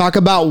it through. Talk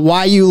about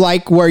why you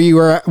like where you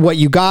are, what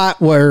you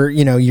got, where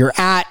you're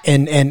at,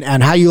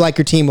 and how you like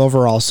your team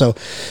overall. So,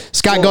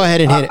 Scott, go ahead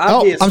and hit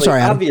it. I'm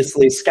sorry, Adam.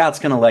 Obviously, Scott's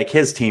going to like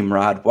his team,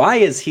 Rod. Why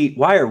is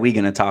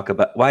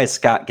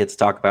Scott get to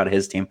talk about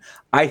his team?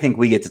 I think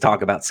we get to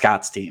talk about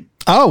Scott's team.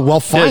 Oh, well,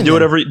 fine. Yeah,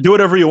 do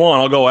whatever you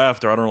want. I'll go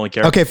after. I don't really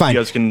care. Okay, fine.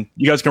 You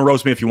guys can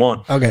roast me if you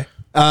want. Okay.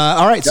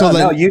 All right.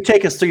 So you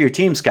take us through your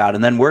team, Scott,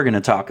 and then we're going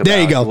to talk about. There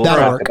you go.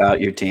 That'll work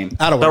about your team.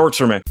 That works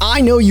for me.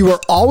 I know you are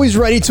always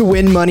ready to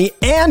win money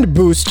and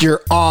boost your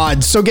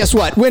odds. So guess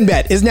what?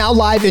 WynnBET is now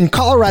live in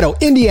Colorado,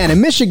 Indiana,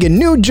 Michigan,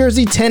 New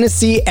Jersey,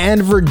 Tennessee,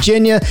 and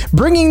Virginia,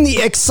 bringing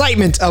the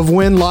excitement of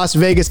Wynn Las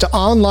Vegas to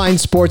online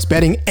sports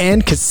betting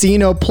and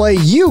casino play.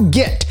 You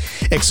get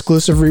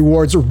exclusive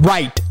rewards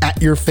right at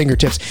your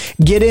fingertips.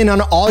 Get in on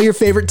all your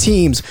favorite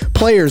teams,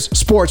 players,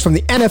 sports from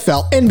the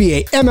NFL,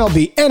 NBA,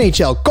 MLB,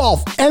 NHL,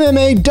 golf,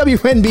 MMA,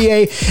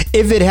 WNBA.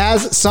 If it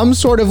has some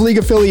sort of league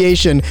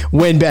affiliation,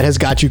 WynnBET has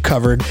got you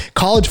covered.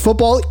 College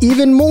football,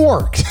 even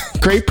more.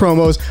 Great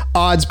promos,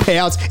 odds,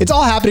 payouts. It's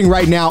all happening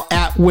right now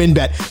at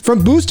WynnBET.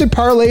 From boosted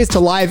parlays to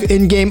live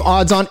in-game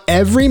odds on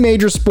every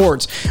major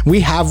sports, we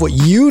have what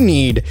you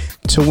need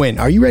to win.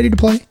 Are you ready to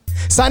play?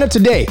 Sign up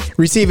today.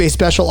 Receive a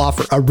special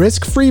offer, a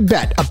risk-free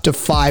bet up to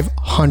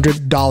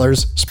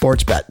 $500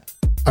 sports bet.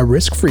 A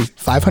risk-free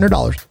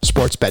 $500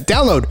 sports bet.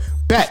 Download,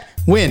 bet,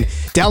 win.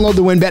 Download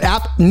the WynnBET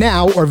app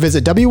now or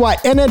visit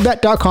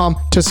wynnbet.com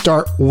to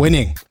start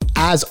winning.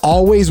 As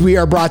always, we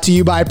are brought to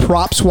you by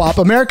PropSwap,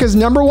 America's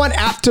 #1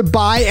 app to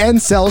buy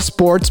and sell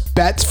sports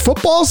bets.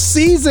 Football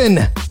season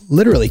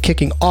literally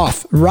kicking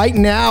off right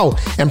now,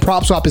 and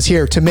PropSwap is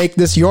here to make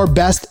this your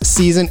best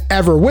season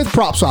ever. With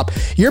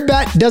PropSwap, your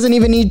bet doesn't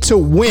even need to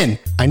win.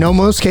 I know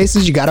most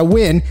cases you got to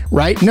win,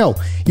 right? No,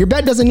 your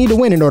bet doesn't need to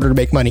win in order to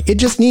make money. It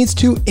just needs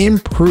to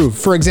improve.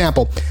 For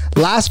example,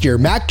 last year,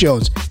 Mac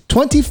Jones,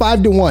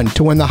 25-1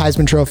 to win the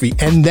Heisman Trophy,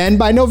 and then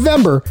by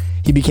November,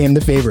 he became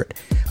the favorite.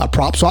 A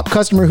PropSwap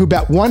customer who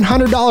bet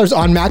 $100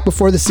 on Mac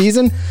before the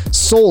season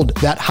sold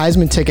that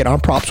Heisman ticket on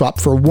PropSwap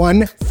for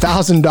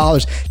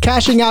 $1,000,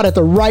 cashing out at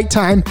the right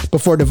time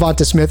before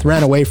Devonta Smith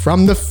ran away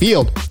from the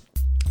field.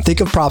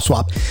 Think of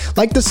PropSwap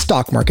like the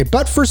stock market,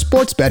 but for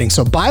sports betting.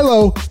 So buy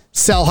low,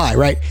 sell high,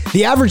 right?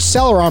 The average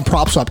seller on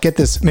PropSwap, get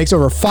this, makes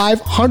over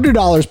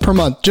 $500 per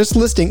month just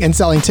listing and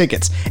selling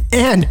tickets.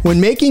 And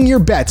when making your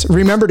bets,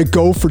 remember to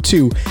go for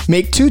two.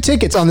 Make 2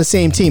 tickets on the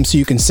same team so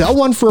you can sell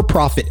one for a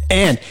profit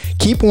and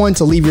keep one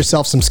to leave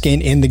yourself some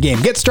skin in the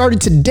game. Get started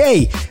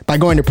today by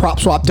going to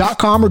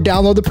PropSwap.com or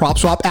download the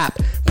PropSwap app.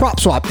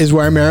 PropSwap is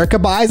where America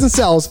buys and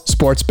sells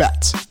sports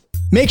bets.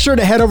 Make sure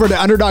to head over to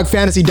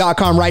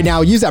UnderdogFantasy.com right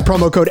now. Use that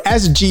promo code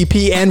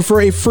SGPN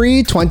for a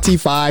free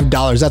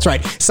 $25. That's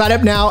right. Sign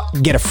up now.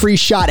 Get a free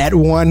shot at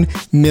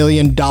 $1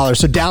 million.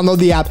 So download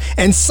the app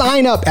and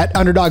sign up at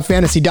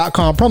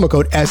UnderdogFantasy.com. Promo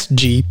code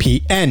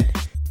SGPN.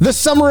 The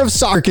summer of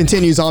soccer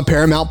continues on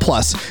Paramount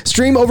Plus.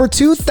 Stream over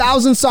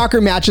 2,000 soccer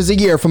matches a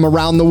year from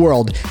around the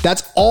world.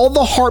 That's all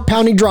the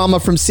heart-pounding drama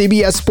from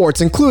CBS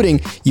Sports, including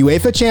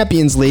UEFA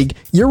Champions League,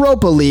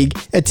 Europa League,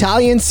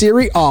 Italian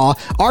Serie A,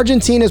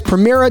 Argentina's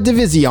Primera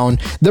División,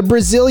 the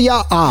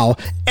Brasilia A,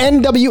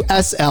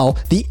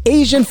 NWSL, the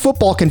Asian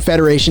Football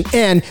Confederation,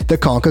 and the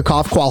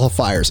CONCACAF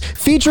qualifiers,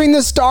 featuring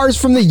the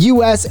stars from the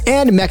U.S.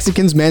 and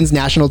Mexican's men's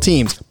national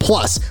teams,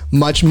 plus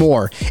much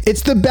more.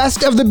 It's the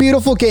best of the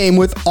beautiful game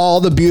with all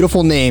the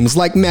beautiful names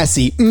like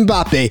Messi,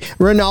 Mbappe,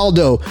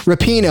 Ronaldo,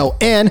 Rapinoe,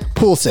 and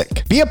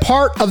Pulisic. Be a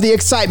part of the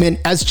excitement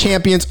as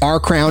champions are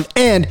crowned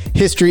and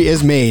history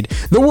is made.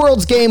 The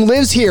world's game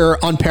lives here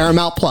on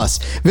Paramount Plus.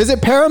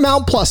 Visit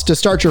Paramount Plus to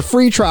start your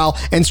free trial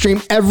and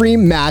stream every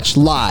match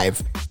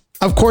live.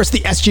 Of course, the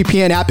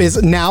SGPN app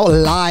is now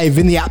live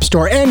in the App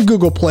Store and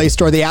Google Play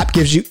Store. The app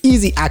gives you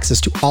easy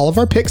access to all of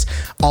our picks,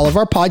 all of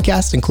our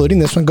podcasts, including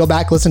this one. Go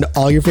back, listen to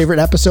all your favorite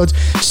episodes.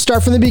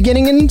 Start from the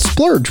beginning and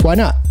splurge. Why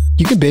not?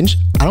 You can binge.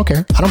 I don't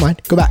care. I don't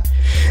mind. Go back.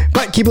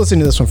 But keep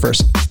listening to this one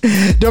first.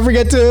 Don't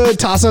forget to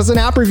toss us an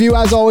app review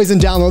as always and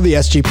download the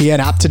SGPN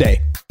app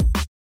today.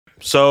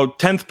 So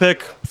 10th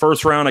pick,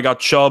 first round, I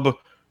got Chubb.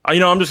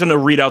 I'm just going to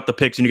read out the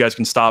picks and you guys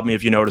can stop me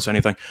if you notice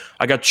anything.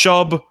 I got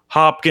Chubb,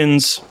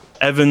 Hopkins,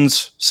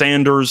 Evans,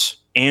 Sanders,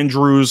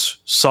 Andrews,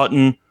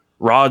 Sutton,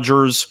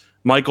 Rodgers,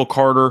 Michael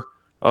Carter,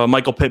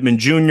 Michael Pittman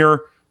Jr.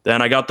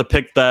 Then I got the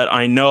pick that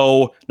I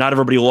know not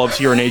everybody loves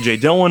here in A.J.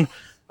 Dillon.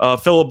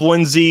 Phillip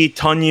Lindsay,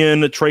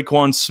 Tunyon,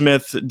 Traquan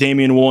Smith,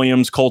 Damian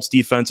Williams, Colts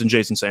defense, and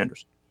Jason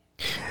Sanders.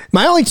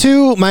 My only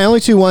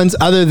two ones,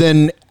 other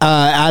than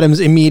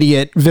Adam's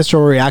immediate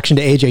visceral reaction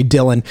to A.J.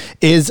 Dillon,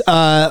 is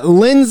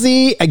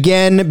Lindsay,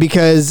 again,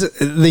 because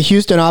the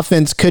Houston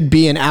offense could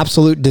be an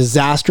absolute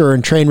disaster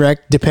and train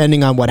wreck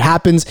depending on what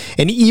happens.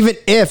 And even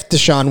if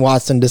Deshaun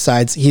Watson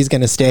decides he's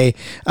going to stay,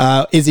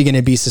 is he going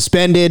to be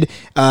suspended?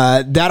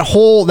 That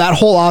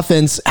whole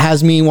offense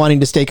has me wanting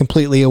to stay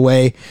completely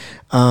away.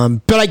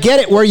 But I get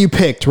it where you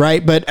picked,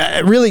 right? But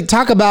really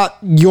talk about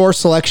your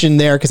selection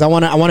there, because I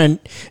want to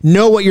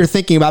know what you're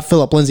thinking about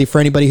Phillip Lindsay for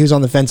anybody who's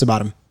on the fence about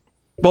him.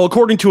 Well,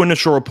 according to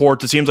initial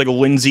reports, it seems like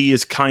Lindsay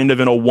is kind of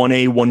in a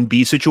 1A,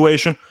 1B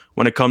situation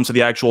when it comes to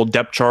the actual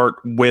depth chart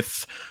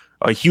with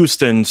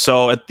Houston.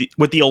 So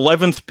with the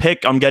 11th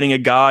pick, I'm getting a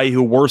guy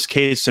who, worst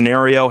case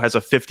scenario, has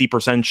a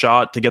 50%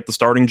 shot to get the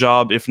starting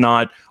job, if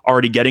not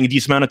already getting a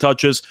decent amount of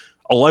touches.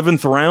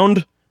 11th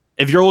round,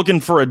 if you're looking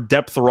for a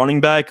depth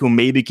running back who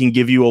maybe can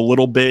give you a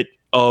little bit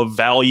of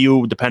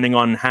value, depending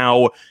on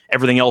how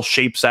everything else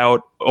shapes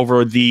out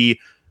over the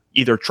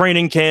either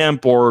training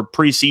camp or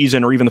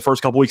preseason or even the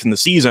first couple weeks in the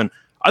season,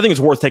 I think it's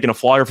worth taking a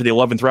flyer for the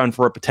 11th round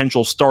for a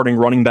potential starting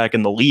running back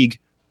in the league.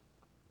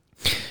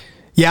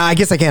 Yeah, I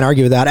guess I can't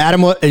argue with that.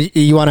 Adam,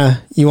 you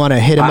wanna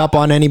hit him up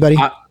on anybody?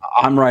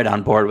 I'm right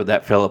on board with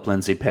that Phillip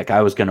Lindsay pick.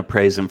 I was going to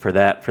praise him for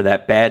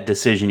that bad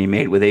decision he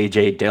made with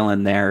A.J.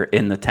 Dillon there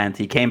in the 10th.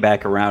 He came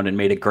back around and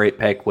made a great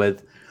pick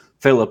with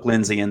Phillip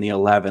Lindsay in the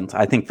 11th.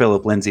 I think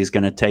Phillip Lindsay is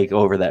going to take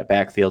over that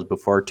backfield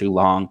before too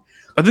long.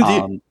 I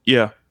think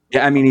Yeah,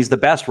 I mean, he's the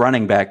best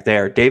running back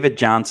there. David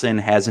Johnson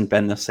hasn't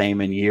been the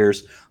same in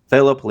years.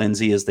 Phillip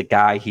Lindsay is the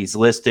guy. He's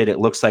listed. It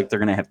looks like they're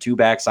going to have two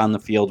backs on the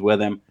field with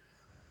him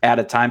at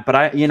a time.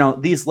 But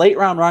these late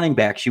round running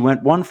backs, you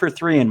went 1 for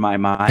 3 in my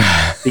mind,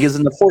 because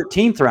in the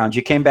 14th round,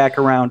 you came back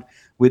around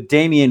with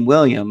Damian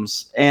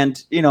Williams.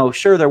 And,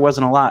 sure, there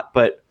wasn't a lot,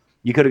 but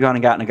you could have gone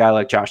and gotten a guy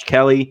like Josh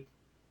Kelly,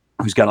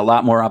 who's got a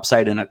lot more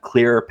upside and a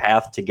clearer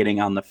path to getting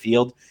on the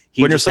field.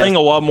 When you're saying a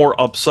lot more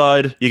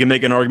upside, you can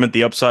make an argument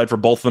the upside for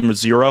both of them is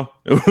 0.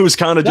 It was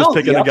kind of just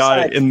picking a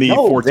guy in the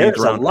 14th there's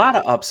round. There's a lot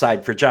of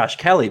upside for Josh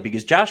Kelly,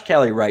 because Josh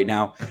Kelly right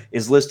now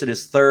is listed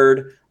as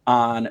 3rd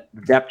on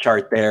depth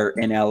chart there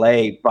in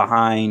LA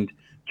behind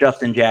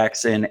Justin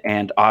Jackson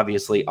and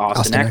obviously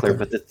Austin Eckler.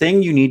 But the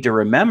thing you need to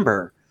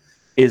remember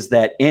is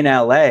that in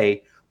LA,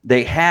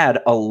 they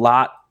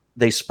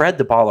spread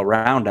the ball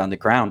around on the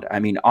ground. I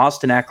mean,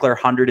 Austin Eckler,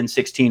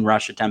 116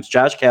 rush attempts.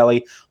 Josh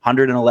Kelly,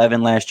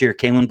 111 last year.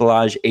 Kalen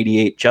Ballage,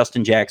 88.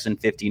 Justin Jackson,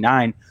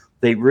 59.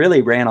 They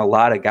really ran a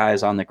lot of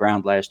guys on the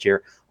ground last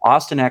year.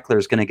 Austin Eckler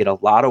is going to get a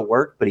lot of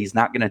work, but he's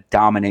not going to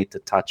dominate the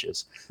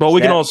touches. Well, we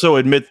can also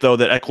admit, though,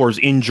 that Eckler's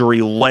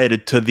injury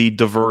led to the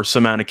diverse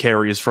amount of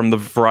carries from the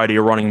variety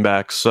of running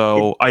backs.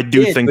 So I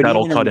do think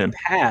that'll cut in. In the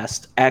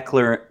past,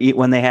 Eckler,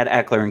 when they had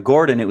Eckler and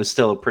Gordon, it was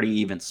still a pretty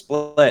even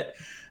split.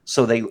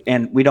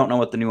 And we don't know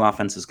what the new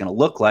offense is going to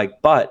look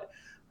like. But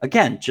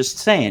again, just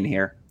saying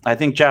here, I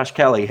think Josh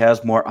Kelly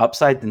has more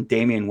upside than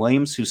Damian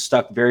Williams, who's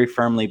stuck very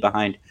firmly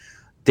behind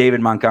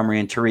David Montgomery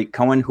and Tariq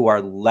Cohen, who are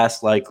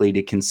less likely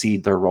to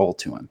concede their role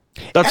to him.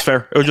 That's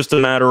fair. It was just a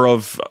matter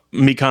of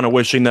me kind of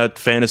wishing that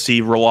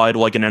fantasy relied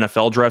like an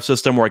NFL draft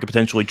system where I could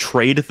potentially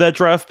trade that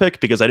draft pick,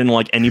 because I didn't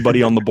like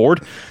anybody on the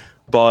board.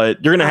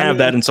 But you're going to have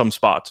that in some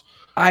spots.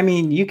 I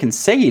mean, you can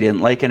say you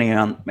didn't like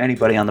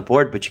anybody on the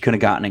board, but you could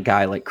have gotten a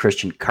guy like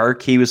Christian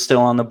Kirk. He was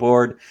still on the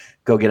board.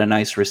 Go get a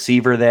nice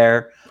receiver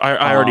there.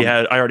 I already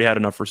had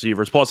enough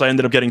receivers. Plus, I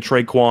ended up getting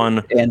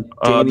Traquan and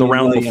the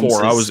round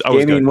before.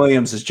 Damian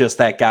Williams is just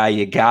that guy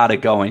you gotta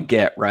go and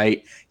get,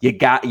 right. You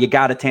got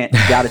a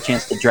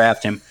chance to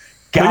draft him.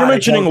 You're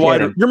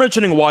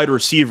mentioning wide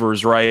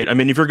receivers, right? I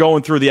mean, if you're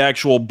going through the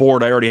actual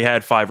board, I already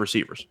had 5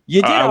 receivers.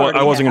 You did.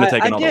 I wasn't going to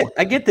take another one.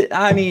 I get that.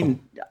 I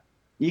mean,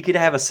 you could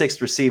have a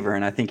 6th receiver,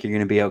 and I think you're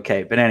going to be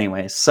okay. But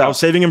anyway, so I was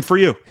saving him for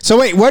you. So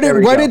wait, what did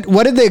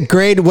the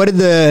grade? What did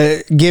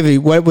the give you?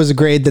 What was the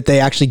grade that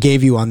they actually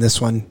gave you on this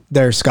one,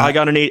 there, Scott? I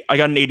got an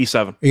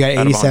 87. You got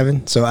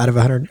 87, so out of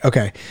 100.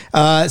 Okay.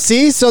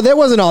 See, so that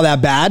wasn't all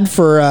that bad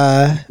for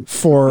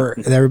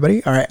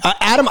everybody. All right,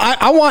 Adam,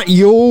 I want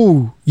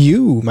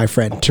you, my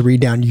friend, to read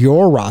down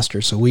your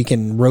roster so we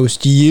can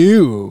roast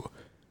you.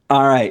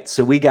 All right,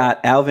 so we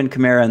got Alvin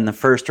Kamara in the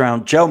first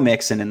round, Joe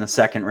Mixon in the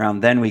second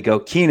round. Then we go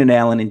Keenan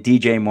Allen and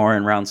DJ Moore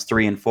in rounds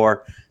 3 and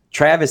 4.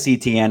 Travis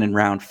Etienne in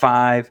round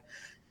 5,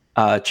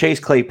 Chase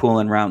Claypool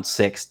in round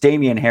 6,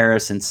 Damian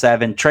Harris in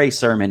 7, Trey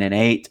Sermon in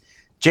 8,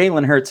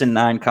 Jalen Hurts in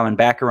 9, coming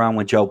back around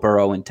with Joe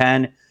Burrow in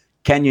 10,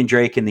 Kenyon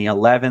Drake in the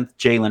 11th,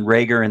 Jalen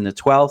Reagor in the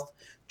 12th,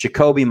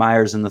 Jacoby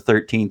Myers in the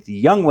 13th,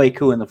 Young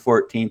Waku in the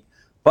 14th,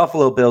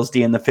 Buffalo Bills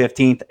D in the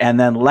 15th, and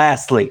then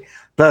lastly,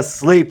 the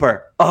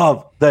sleeper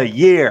of the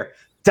year,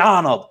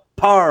 Donald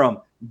Parham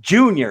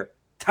Jr.,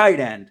 tight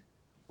end,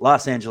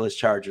 Los Angeles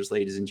Chargers,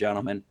 ladies and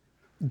gentlemen.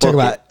 Talk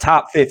about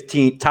top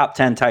 15, top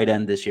 10 tight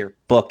end this year.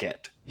 Book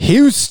it.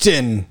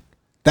 Houston.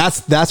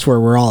 That's where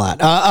we're all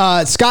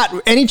at. Scott,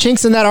 any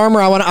chinks in that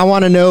armor? I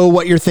want to know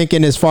what you're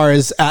thinking as far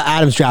as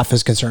Adam's draft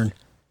is concerned.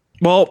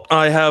 Well,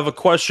 I have a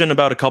question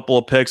about a couple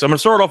of picks. I'm going to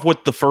start off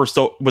with the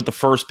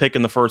first pick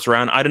in the first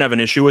round. I didn't have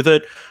an issue with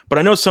it, but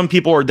I know some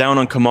people are down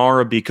on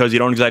Kamara because you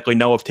don't exactly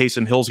know if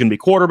Taysom Hill's going to be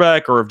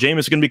quarterback or if Jameis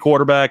is going to be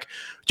quarterback.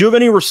 Do you have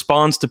any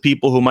response to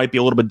people who might be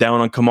a little bit down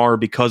on Kamara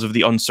because of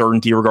the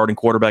uncertainty regarding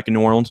quarterback in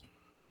New Orleans?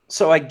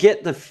 So I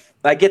get the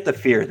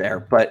fear there,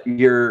 but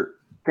you're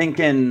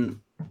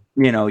thinking,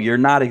 you're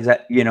not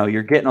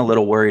you're getting a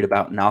little worried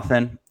about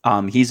nothing.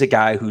 He's a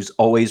guy who's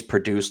always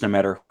produced no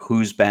matter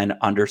who's been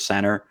under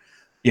center.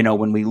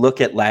 When we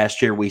look at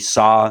last year, we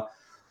saw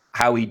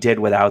how he did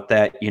without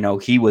that.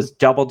 He was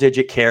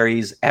double-digit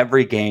carries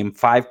every game,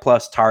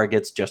 5+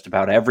 targets just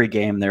about every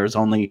game. There was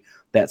only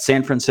that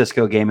San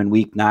Francisco game in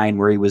week 9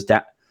 where he was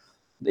down.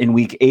 In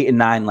week 8 and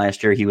 9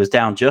 last year, he was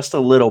down just a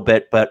little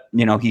bit, but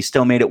he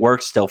still made it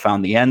work, still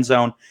found the end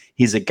zone.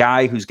 He's a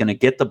guy who's going to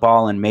get the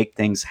ball and make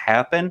things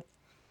happen.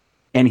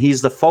 And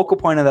he's the focal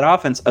point of that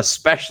offense,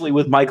 especially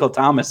with Michael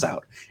Thomas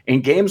out. In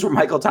games where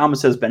Michael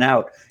Thomas has been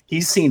out,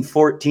 he's seen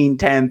 14,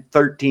 10,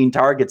 13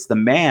 targets. The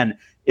man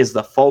is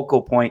the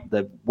focal point,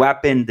 the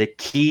weapon, the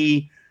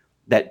key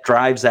that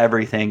drives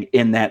everything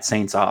in that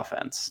Saints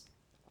offense.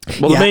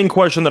 Well, the main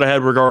question that I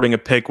had regarding a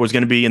pick was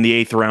going to be in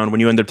the 8th round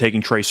when you end up taking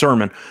Trey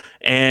Sermon.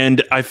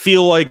 And I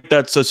feel like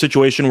that's a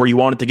situation where you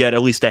wanted to get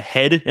at least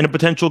ahead in a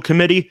potential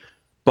committee,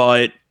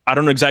 but I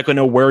don't exactly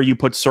know where you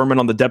put Sermon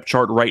on the depth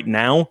chart right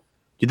now.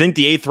 Do you think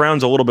the 8th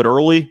round's a little bit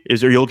early? Are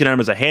you looking at him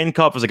as a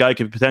handcuff, as a guy who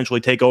could potentially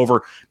take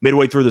over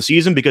midway through the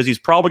season? Because he's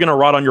probably going to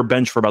rot on your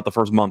bench for about the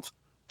first month.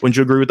 Wouldn't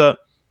you agree with that?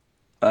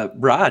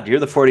 Rod, you're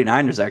the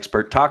 49ers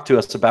expert. Talk to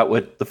us about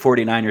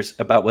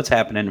what's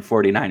happening in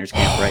 49ers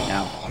camp right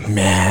now. Oh,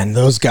 man,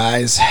 those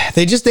guys,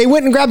 they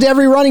went and grabbed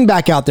every running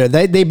back out there.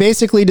 They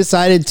basically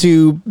decided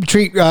to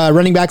treat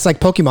running backs like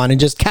Pokemon and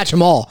just catch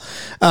them all.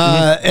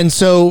 And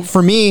so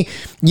for me,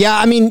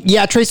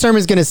 Trey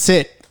Sermon's going to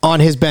sit on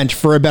his bench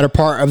for a better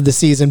part of the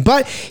season.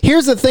 But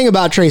here's the thing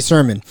about Trey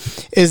Sermon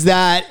is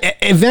that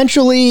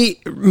eventually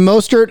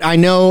Mostert,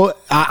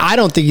 I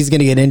don't think he's going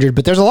to get injured,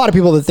 but there's a lot of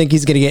people that think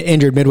he's going to get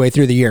injured midway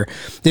through the year.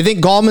 They think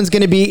Gallman's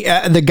going to be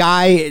the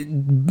guy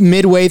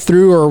midway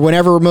through or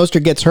whenever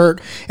Mostert gets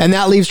hurt, and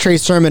that leaves Trey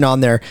Sermon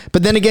on there.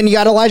 But then again, you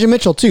got Elijah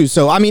Mitchell too.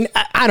 So, I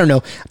don't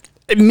know.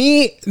 I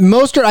picked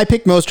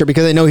Mostert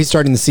because I know he's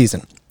starting the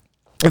season.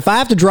 If I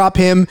have to drop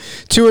him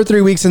 2 or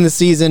 3 weeks in the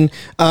season,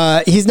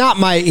 he's not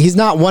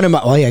one of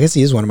my, well, yeah, I guess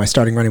he is one of my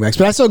starting running backs,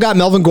 but I still got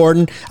Melvin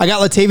Gordon. I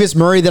got Latavius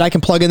Murray that I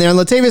can plug in there. And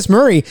Latavius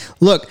Murray,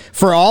 look,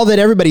 for all that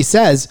everybody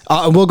says,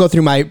 we'll go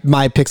through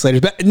my picks later,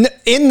 but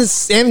in the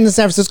San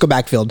Francisco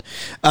backfield,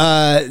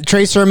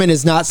 Trey Sermon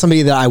is not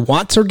somebody that I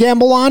want to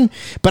gamble on,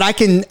 but I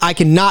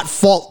cannot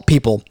fault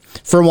people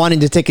for wanting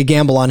to take a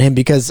gamble on him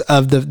because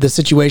of the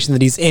situation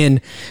that he's in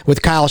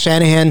with Kyle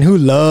Shanahan, who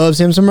loves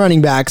him some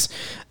running backs.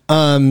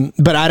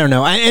 But I don't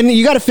know. And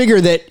you got to figure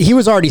that he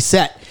was already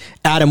set.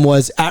 Adam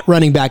was at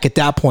running back at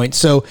that point.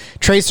 So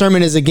Trey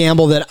Sermon is a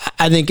gamble that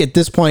I think at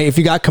this point, if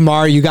you got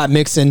Kamara, you got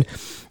Mixon,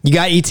 you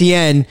got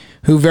ETN,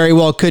 who very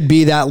well could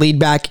be that lead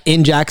back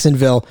in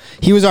Jacksonville.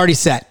 He was already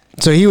set.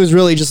 So he was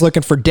really just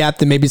looking for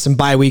depth and maybe some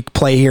bye week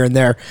play here and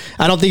there.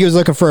 I don't think he was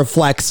looking for a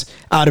flex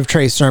out of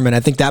Trey Sermon. I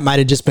think that might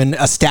have just been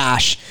a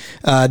stash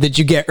that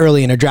you get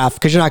early in a draft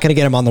because you're not going to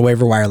get him on the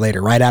waiver wire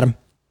later. Right, Adam?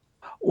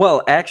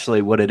 Well,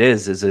 actually, what it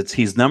is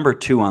he's number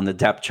 2 on the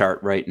depth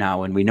chart right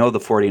now. And we know the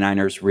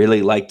 49ers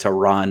really like to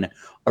run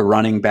a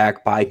running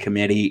back by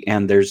committee.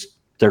 And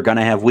they're going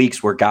to have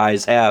weeks where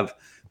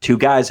two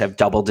guys have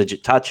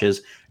double-digit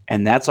touches.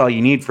 And that's all you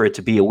need for it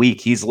to be a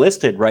week. He's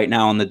listed right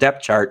now on the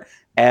depth chart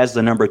as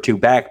the number 2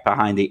 back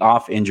behind the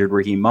off-injured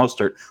Raheem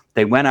Mostert.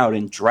 They went out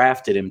and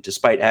drafted him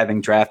despite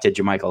having drafted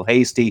JaMychal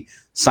Hasty,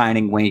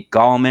 signing Wayne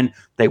Gallman.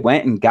 They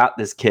went and got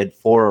this kid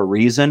for a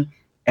reason.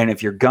 And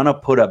if you're going to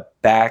put a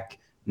back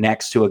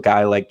next to a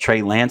guy like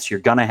Trey Lance, you're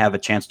going to have a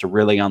chance to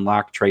really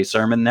unlock Trey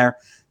Sermon there.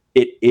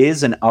 It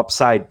is an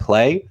upside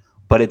play,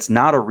 but it's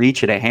not a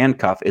reach at a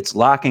handcuff. It's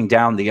locking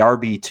down the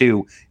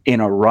RB2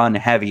 in a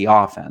run-heavy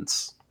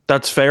offense.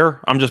 That's fair.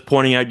 I'm just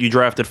pointing out you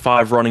drafted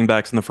 5 running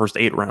backs in the first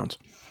 8 rounds.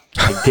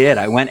 I did.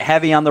 I went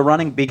heavy on the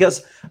running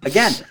because,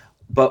 again,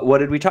 but what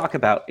did we talk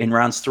about? In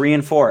rounds 3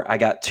 and 4, I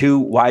got 2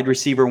 wide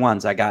receiver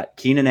ones. I got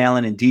Keenan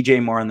Allen and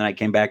DJ Moore, and then I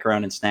came back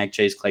around and snagged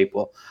Chase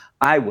Claypool.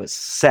 I was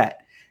set.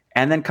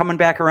 And then coming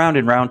back around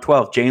in round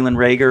 12, Jalen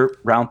Reagor,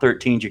 round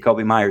 13,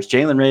 Jacoby Myers.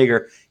 Jalen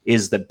Reagor,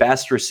 is the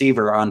best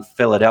receiver on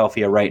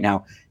Philadelphia right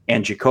now.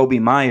 And Jacoby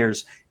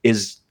Myers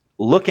is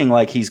looking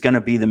like he's going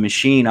to be the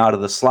machine out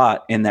of the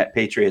slot in that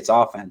Patriots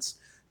offense.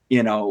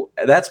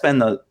 That's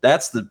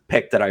the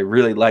pick that I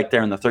really like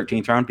there in the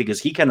 13th round, because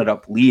he ended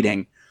up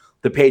leading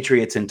the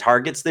Patriots in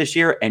targets this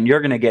year, and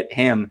you're going to get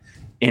him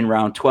in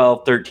round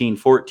 12, 13,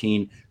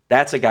 14.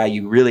 That's a guy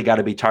you really got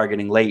to be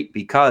targeting late,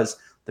 because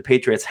the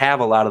Patriots have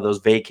a lot of those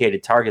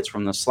vacated targets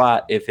from the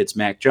slot if it's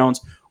Mac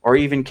Jones or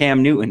even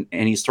Cam Newton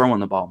and he's throwing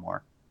the ball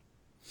more.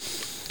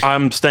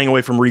 I'm staying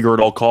away from Rieger at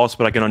all costs,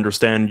 but I can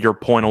understand your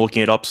point on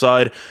looking at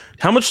upside.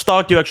 How much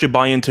stock do you actually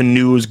buy into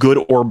news,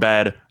 good or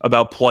bad,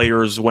 about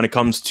players when it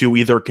comes to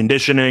either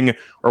conditioning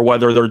or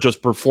whether they're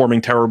just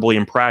performing terribly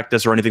in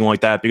practice or anything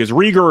like that? Because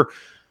Rieger,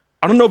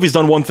 I don't know if he's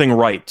done one thing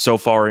right so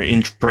far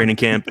in training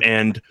camp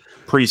and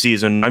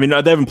preseason. I mean,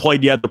 they haven't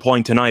played yet. They're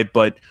playing tonight,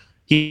 but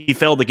he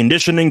failed the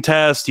conditioning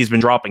test. He's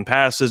been dropping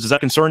passes. Does that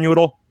concern you at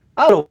all?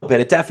 A little bit.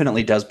 It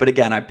definitely does. But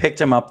again, I picked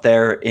him up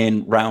there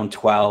in round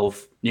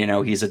 12.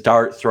 He's a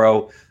dart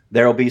throw.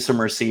 There'll be some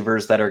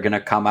receivers that are going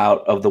to come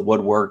out of the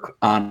woodwork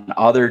on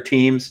other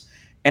teams.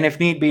 And if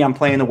need be, I'm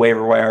playing the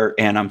waiver wire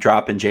and I'm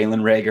dropping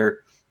Jalen Reagor,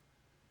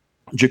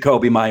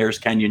 Jacoby Myers,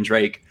 Kenyon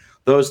Drake.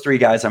 Those three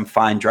guys I'm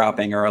fine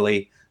dropping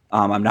early.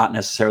 I'm not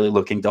necessarily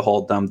looking to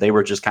hold them. They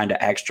were just kind of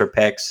extra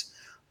picks.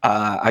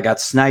 I got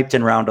sniped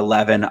in round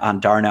 11 on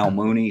Darnell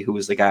Mooney, who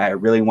was the guy I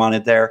really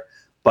wanted there.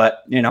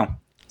 But,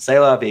 c'est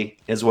la vie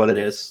is what it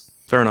is.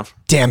 Fair enough.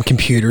 Damn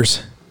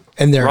computers.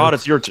 And they're Rod,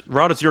 it's your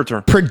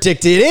turn.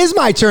 Predicted. It is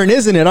my turn,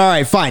 isn't it? All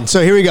right, fine.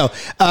 So here we go.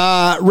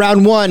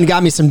 Round 1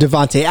 got me some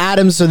Devontae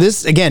Adams. So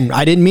this, again,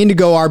 I didn't mean to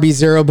go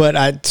RB0, but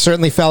I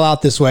certainly fell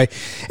out this way.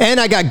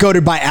 And I got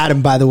goated by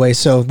Adam, by the way.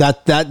 So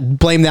that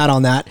blame that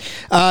on that.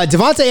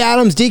 Devontae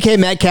Adams, DK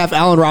Metcalf,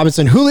 Allen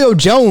Robinson, Julio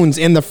Jones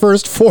in the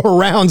first 4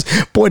 rounds.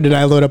 Boy, did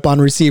I load up on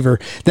receiver.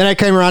 Then I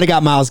came around and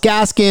got Myles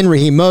Gaskin,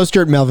 Raheem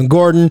Mostert, Melvin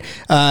Gordon,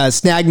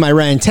 snagged my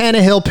Ryan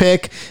Tannehill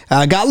pick,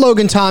 got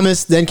Logan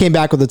Thomas, then came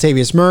back with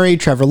Latavius Murray,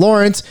 Trevor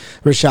Lawrence,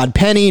 Rashad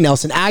Penny,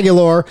 Nelson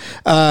Aguilar,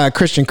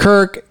 Christian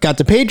Kirk, got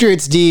the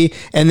Patriots D,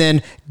 and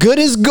then good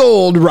as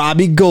gold,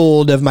 Robbie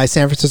Gould of my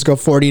San Francisco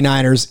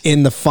 49ers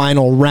in the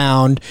final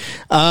round.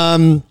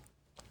 Yeah,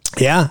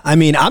 I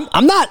mean,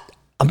 I'm not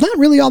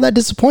really all that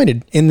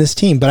disappointed in this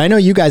team, but I know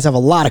you guys have a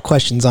lot of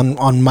questions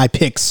on my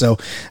picks, so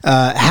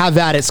have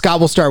at it. Scott,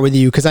 we'll start with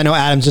you because I know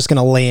Adam's just going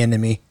to lay into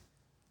me.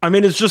 I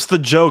mean, it's just the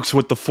jokes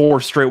with the 4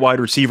 straight wide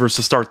receivers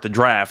to start the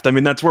draft. I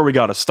mean, that's where we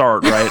got to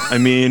start, right? I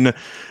mean,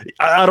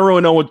 I don't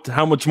really know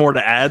how much more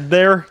to add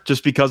there,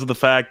 just because of the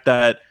fact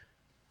that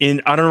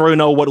I don't really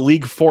know what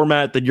league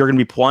format that you're going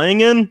to be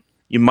playing in.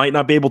 You might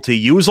not be able to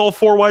use all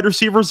 4 wide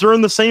receivers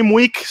during the same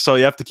week, so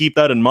you have to keep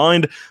that in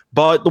mind.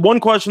 But the one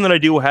question that I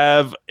do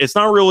have, it's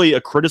not really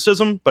a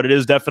criticism, but it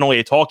is definitely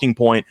a talking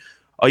point.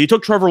 You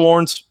took Trevor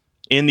Lawrence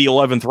in the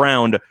 11th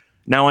round.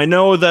 Now, I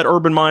know that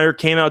Urban Meyer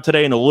came out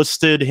today and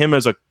listed him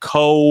as a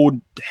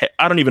code.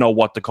 I don't even know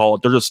what to call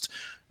it. There's just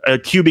a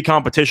QB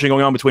competition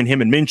going on between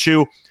him and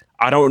Minshew.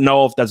 I don't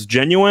know if that's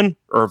genuine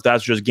or if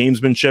that's just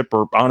gamesmanship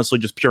or honestly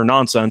just pure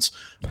nonsense.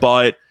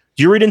 But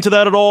do you read into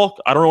that at all?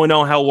 I don't really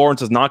know how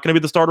Lawrence is not going to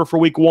be the starter for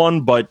week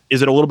 1, but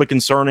is it a little bit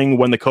concerning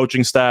when the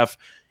coaching staff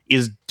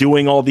is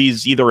doing all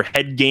these either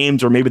head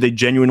games or maybe they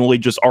genuinely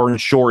just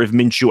aren't sure if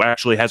Minshew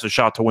actually has a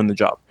shot to win the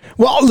job?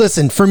 Well,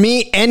 listen, for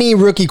me, any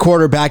rookie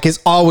quarterback is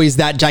always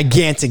that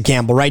gigantic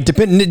gamble, right?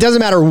 It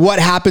doesn't matter what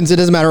happens. It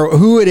doesn't matter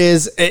who it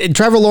is.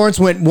 Trevor Lawrence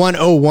went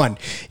 101.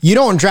 You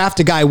don't draft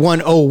a guy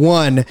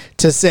 101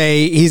 to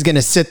say he's going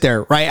to sit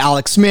there, right?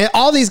 Alex Smith,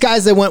 all these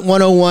guys that went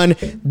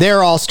 101,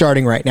 they're all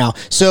starting right now.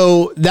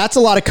 So that's a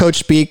lot of coach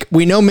speak.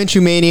 We know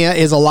Minshew Mania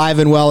is alive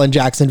and well in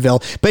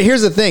Jacksonville. But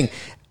here's the thing.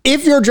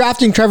 If you're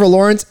drafting Trevor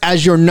Lawrence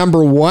as your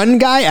number 1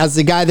 guy, as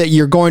the guy that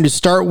you're going to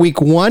start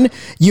week 1,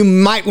 you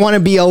might want to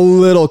be a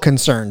little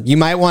concerned. You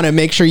might want to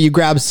make sure you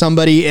grab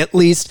somebody at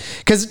least,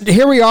 because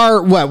here we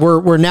are,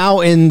 we're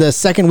now in the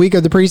 2nd week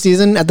of the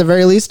preseason at the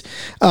very least.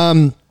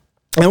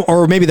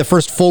 Or maybe the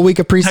first full week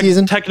of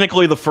preseason.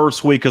 Technically the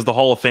first week, because the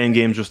Hall of Fame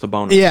game is just a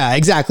bonus. Yeah,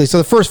 exactly. So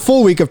the first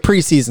full week of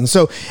preseason.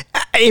 So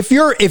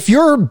if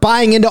you're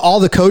buying into all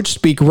the coach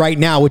speak right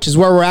now, which is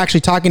where we're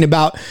actually talking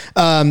about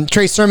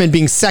Trey Sermon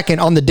being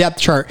 2nd on the depth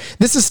chart,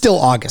 this is still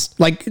August.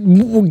 Like,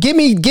 give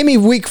me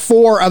week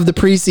 4 of the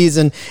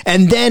preseason,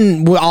 and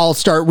then I'll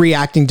start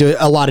reacting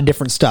to a lot of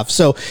different stuff.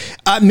 So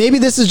maybe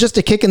this is just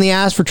a kick in the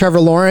ass for Trevor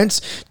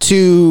Lawrence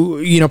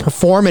to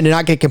perform and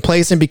not get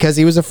complacent because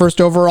he was a first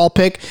overall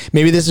pick.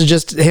 Maybe this is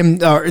just him,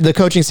 the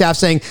coaching staff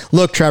saying,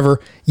 look, Trevor,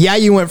 yeah,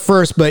 you went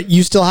first, but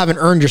you still haven't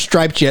earned your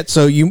stripes yet.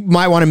 So you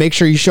might want to make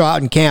sure you show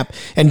out in camp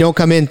and don't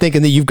come in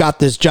thinking that you've got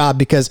this job,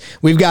 because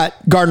we've got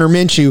Gardner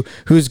Minshew,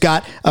 who's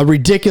got a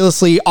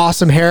ridiculously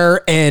awesome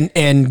hair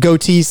and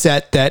goatee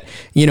set that,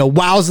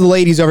 wows the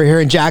ladies over here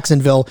in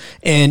Jacksonville.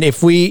 And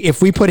if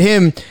we put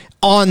him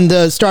on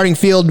the starting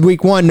field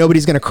week 1,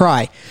 nobody's going to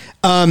cry.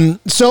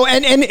 So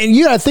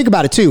you got to think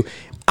about it too.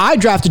 I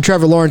drafted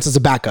Trevor Lawrence as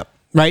a backup,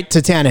 right, to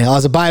Tannehill,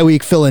 as a bye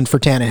week fill-in for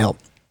Tannehill.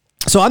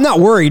 So I'm not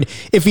worried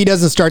if he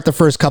doesn't start the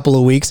first couple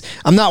of weeks.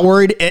 I'm not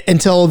worried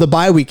until the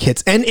bye week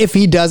hits. And if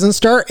he doesn't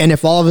start, and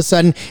if all of a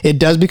sudden it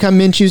does become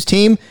Minshew's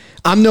team,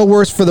 I'm no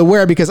worse for the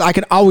wear because I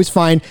can always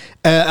find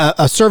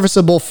a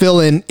serviceable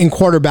fill-in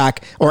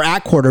quarterback or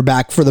at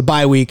quarterback for the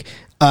bye week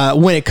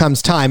when it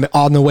comes time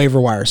on the waiver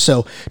wire.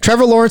 So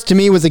Trevor Lawrence to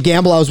me was a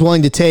gamble I was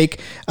willing to take.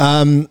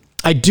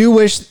 I do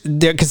wish,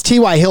 because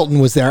T.Y. Hilton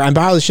was there. I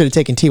probably should have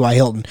taken T.Y.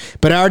 Hilton,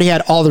 but I already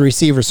had all the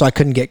receivers, so I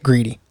couldn't get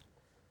greedy.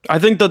 I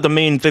think that the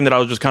main thing that I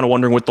was just kind of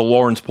wondering with the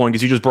Lawrence point,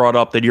 because you just brought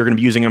up that you're going to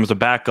be using him as a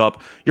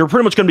backup. You're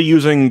pretty much going to be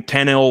using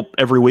Tannehill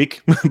every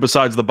week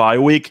besides the bye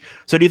week.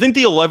 So do you think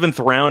the 11th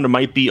round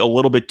might be a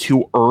little bit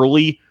too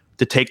early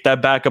to take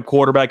that backup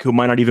quarterback who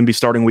might not even be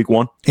starting week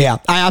 1? Yeah,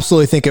 I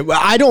absolutely think it.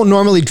 I don't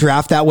normally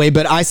draft that way,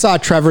 but I saw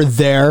Trevor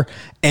there,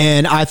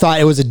 and I thought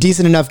it was a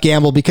decent enough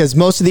gamble because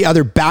most of the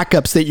other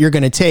backups that you're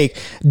going to take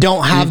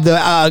don't have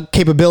the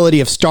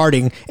capability of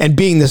starting and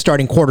being the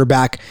starting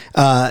quarterback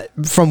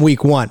from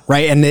week 1,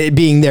 right? And it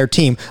being their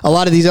team. A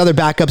lot of these other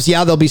backups,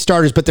 yeah, they'll be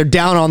starters, but they're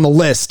down on the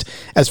list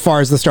as far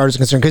as the starters are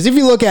concerned. Because if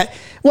you look at,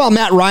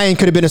 Matt Ryan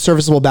could have been a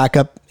serviceable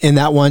backup in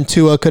that one.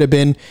 Tua could have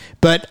been,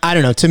 but I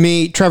don't know. To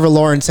me, Trevor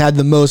Lawrence had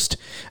the most,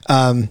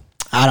 I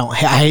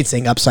hate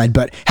saying upside,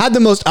 but had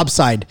the most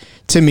upside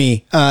to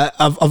me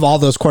of all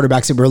those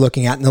quarterbacks that we were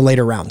looking at in the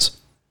later rounds.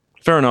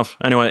 Fair enough.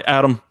 Anyway,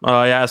 Adam,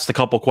 I asked a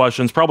couple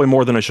questions, probably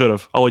more than I should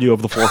have. I'll let you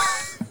have the floor.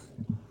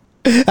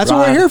 That's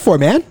what we're here for,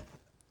 man.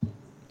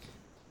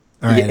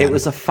 All right, it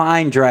was a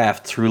fine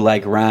draft through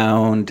like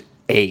round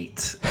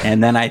 8.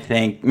 And then I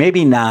think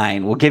maybe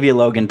 9. We'll give you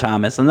Logan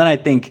Thomas. And then I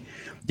think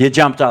you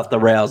jumped off the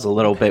rails a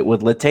little bit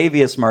with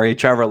Latavius Murray,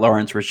 Trevor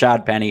Lawrence,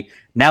 Rashad Penny,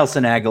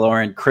 Nelson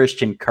Aguilar, and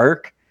Christian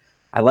Kirk.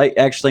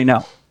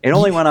 It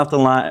only went off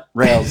the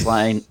rails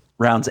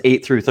rounds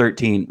 8 through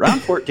 13.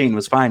 Round 14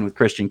 was fine with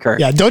Christian Kirk.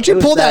 Yeah, don't you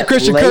pull that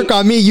Christian Kirk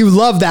on me. You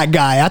love that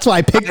guy. That's why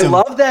I picked him.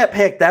 I love that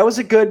pick. That was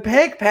a good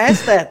pick.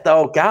 Past that,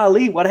 though.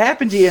 Golly, what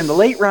happened to you in the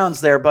late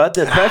rounds there, bud?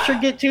 Did pressure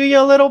get to you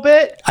a little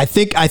bit? I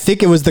think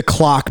it was the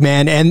clock,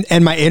 man,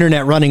 and my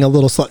internet running a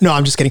little slow. No,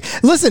 I'm just kidding.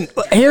 Listen,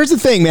 here's the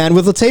thing, man.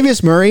 With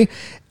Latavius Murray,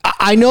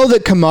 I know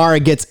that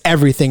Kamara gets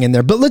everything in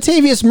there, but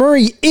Latavius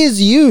Murray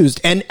is used.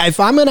 And if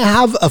I'm going to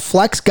have a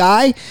flex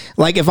guy,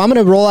 like if I'm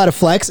going to roll out a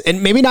flex,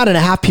 and maybe not in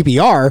a half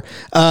PPR,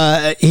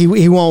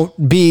 he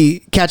won't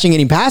be catching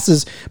any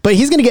passes, but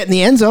he's going to get in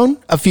the end zone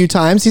a few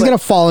times. He's going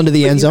to fall into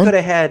the end zone. You could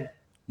have had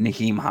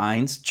Naheem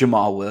Hines,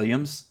 Jamal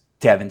Williams,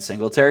 Devin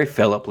Singletary,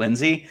 Phillip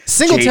Lindsay.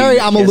 Singletary,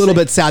 I'm a little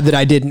bit sad that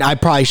I didn't. I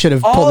probably should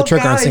have pulled the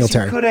trigger on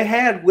Singletary. You could have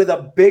had with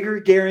a bigger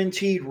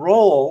guaranteed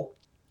role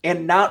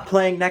and not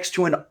playing next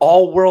to an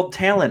all-world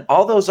talent.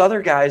 All those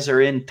other guys are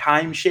in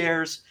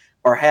timeshares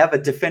or have a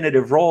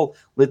definitive role.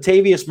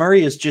 Latavius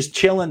Murray is just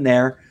chilling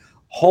there,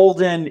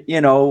 holding,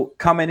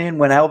 coming in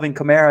when Alvin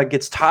Kamara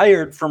gets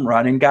tired from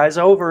running guys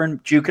over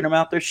and juking them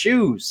out their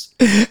shoes.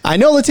 I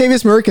know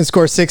Latavius Murray can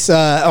score 6,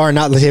 or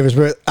not Latavius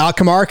Murray,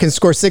 Kamara can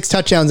score 6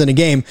 touchdowns in a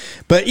game,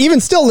 but even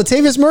still,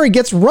 Latavius Murray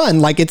gets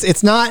run. Like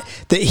it's not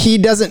that he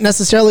doesn't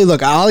necessarily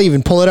look. I'll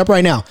even pull it up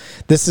right now.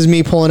 This is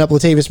me pulling up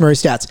Latavius Murray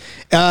stats.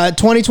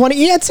 2020,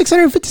 he had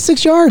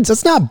 656 yards.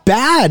 That's not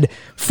bad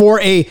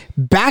for a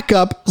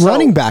backup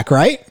running back,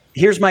 right?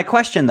 Here's my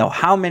question, though.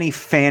 How many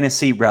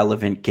fantasy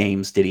relevant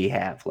games did he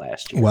have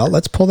last year? Well,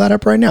 let's pull that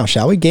up right now,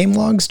 shall we? Game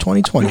logs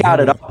 2020. We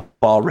got it up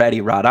already,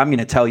 Rod. I'm going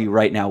to tell you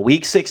right now.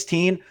 Week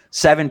 16,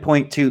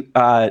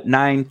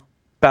 7.29,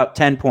 about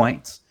 10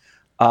 points.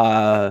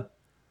 I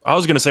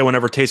was going to say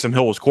whenever Taysom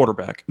Hill was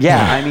quarterback.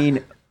 Yeah, I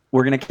mean,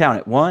 we're going to count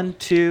it. 1,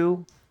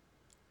 2.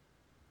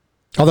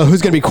 Although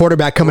who's going to be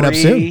quarterback coming 3, up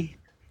soon?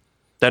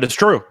 That is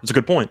true. It's a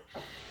good point.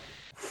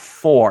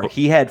 4.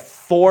 He had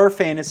 4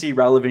 fantasy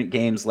relevant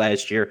games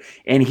last year,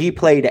 and he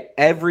played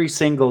every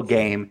single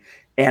game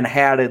and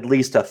had at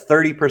least a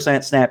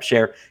 30% snap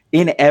share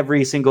in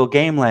every single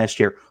game last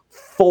year.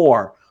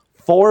 4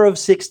 of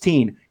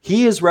 16.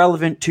 He is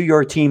relevant to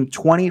your team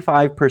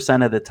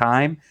 25% of the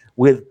time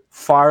with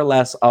far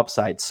less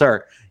upside.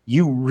 Sir,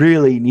 you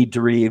really need to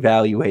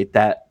reevaluate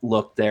that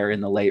look there in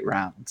the late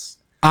rounds.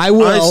 I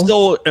will. I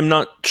still am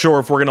not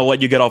sure if we're going to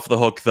let you get off the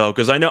hook, though,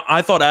 because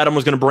I thought Adam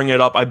was going to bring it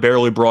up. I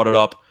barely brought it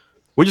up.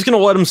 We're just going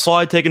to let him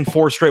slide, taking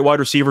 4 straight wide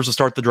receivers to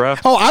start the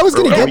draft. Oh, I was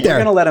going to get there. You're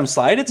going to let him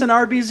slide? It's an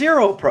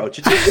RB0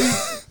 approach.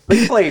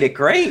 He played it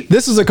great.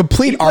 This is a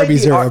complete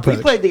RB0 approach.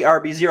 He played the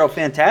RB0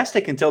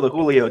 fantastic until the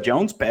Julio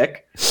Jones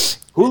pick.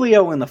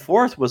 Julio in the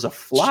 4th was a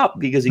flop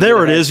because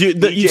there it is.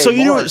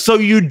 So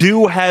you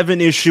do have an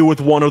issue with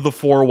one of the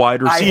 4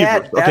 wide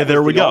receivers. Okay,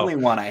 there we go. The only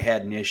one I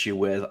had an issue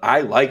with.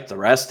 I liked the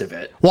rest of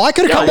it. Well, I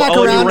could have come back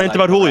around. Rant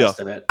about Julio.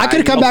 I could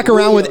have come back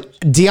around with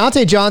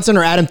Deontay Johnson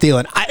or Adam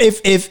Thielen.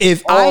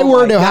 If I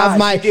were to have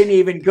my, you didn't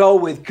even go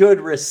with good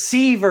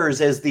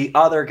receivers as the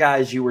other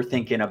guys you were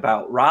thinking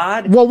about,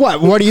 Rod. Well,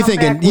 what are you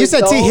thinking? You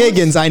said T.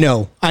 Higgins. I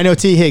know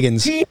T.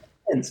 Higgins.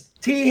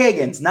 T.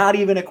 Higgins, not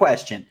even a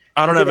question.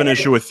 I don't have an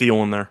issue with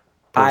Thielen there.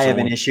 Personally. I have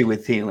an issue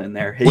with Thielen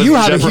there. You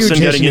have Jefferson a huge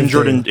getting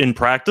injured in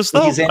practice,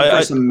 though? He's in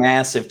for some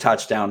massive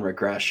touchdown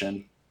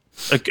regression.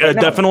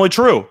 Definitely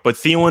true. But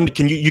Thielen,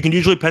 you can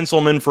usually pencil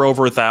him in for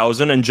over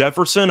 1,000. And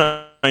Jefferson,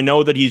 I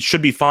know that he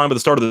should be fine by the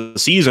start of the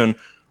season.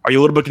 Are you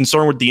a little bit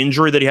concerned with the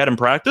injury that he had in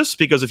practice?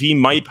 Because if he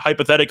might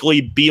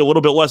hypothetically be a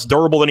little bit less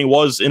durable than he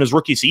was in his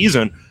rookie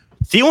season,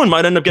 Thielen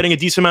might end up getting a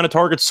decent amount of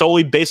targets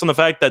solely based on the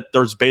fact that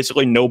there's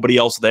basically nobody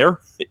else there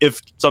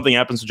if something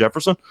happens to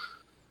Jefferson.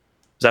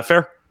 Is that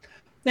fair?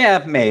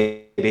 Yeah,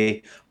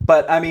 maybe.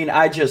 But, I mean,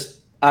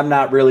 I'm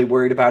not really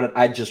worried about it.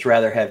 I'd just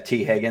rather have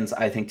T. Higgins.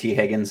 I think T.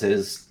 Higgins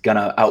is going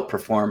to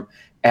outperform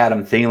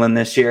Adam Thielen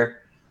this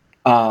year.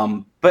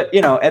 But,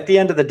 at the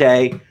end of the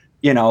day,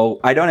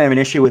 I don't have an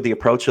issue with the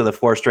approach of the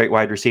 4 straight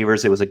wide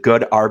receivers. It was a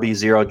good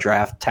RB0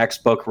 draft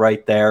textbook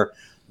right there.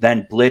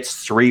 Then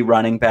blitz 3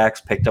 running backs,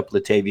 picked up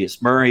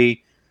Latavius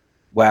Murray.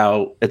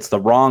 Well, it's the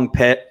wrong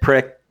pick.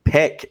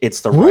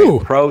 It's the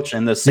right approach.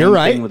 And the same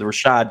thing with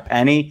Rashad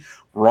Penny.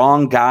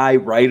 Wrong guy,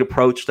 right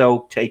approach,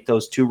 though. Take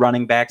those 2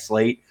 running backs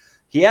late.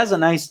 He has a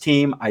nice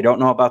team. I don't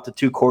know about the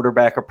 2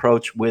 quarterback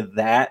approach with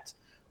that.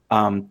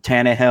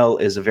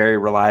 Tannehill is a very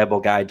reliable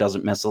guy,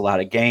 doesn't miss a lot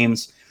of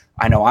games.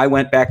 I know I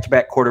went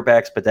back-to-back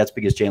quarterbacks, but that's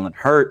because Jalen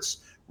Hurts,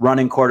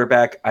 running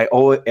quarterback.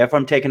 If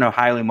I'm taking a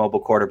highly mobile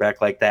quarterback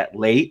like that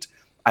late,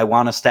 I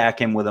want to stack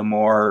him with a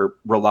more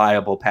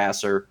reliable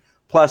passer.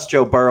 Plus,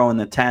 Joe Burrow in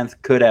the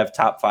 10th could have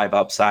top 5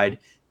 upside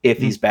if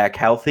he's back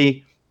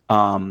healthy.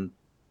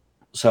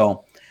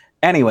 So,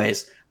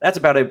 anyways, that's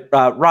about it.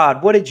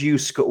 Rod, what did you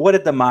score? What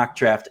did the mock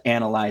draft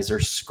analyzer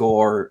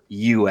score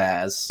you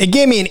as? It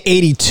gave me an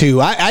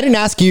 82. I didn't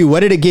ask you.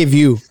 What did it give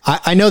you?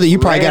 I know that you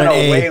probably got an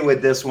A. Away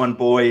with this one,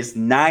 boys.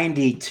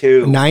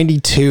 92.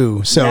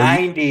 92. So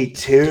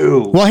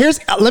 92. Well,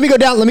 let me go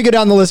down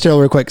the list here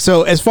real quick.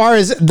 So as far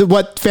as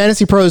what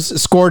Fantasy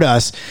Pros scored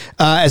us,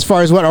 as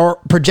far as what our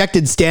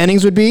projected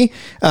standings would be,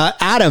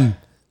 Adam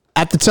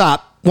at the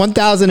top,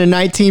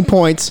 1,019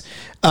 points.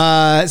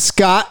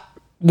 Scott,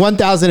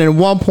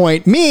 1,001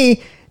 point. Me,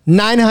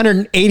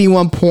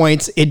 981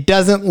 points. It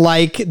doesn't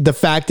like the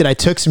fact that I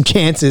took some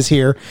chances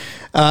here.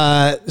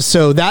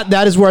 So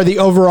that is where the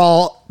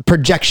overall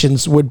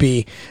projections would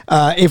be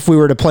if we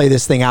were to play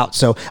this thing out.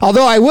 So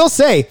although I will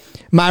say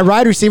my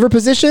wide receiver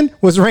position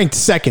was ranked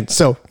 2nd.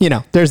 So,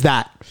 there's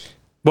that.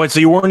 Wait, so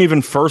you weren't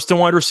even first in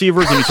wide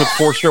receivers and you took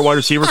 4 straight wide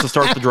receivers to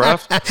start the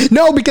draft?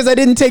 No, because I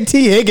didn't take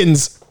T.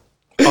 Higgins.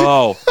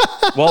 Oh,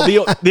 well,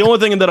 the only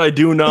thing that I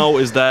do know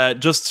is that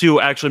just to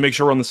actually make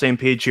sure we're on the same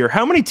page here,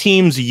 how many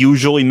teams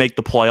usually make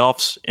the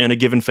playoffs in a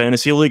given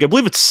fantasy league? I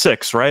believe it's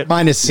 6, right?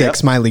 Mine is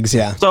 6, my leagues,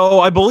 yeah. So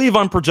I believe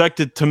I'm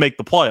projected to make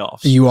the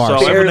playoffs. You are.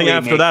 So Barely everything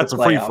after that's a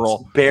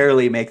free-for-all.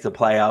 Barely make the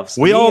playoffs.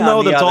 We all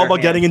know that's all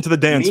about getting into the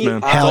dance, man.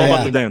 It's all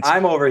about the dance.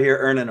 I'm over here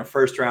earning a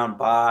first-round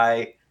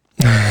bye.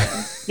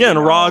 Yeah,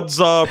 and Rod's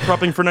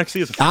prepping for next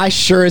season. I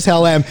sure as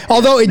hell am.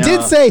 Although it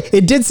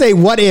did say,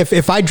 what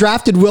if I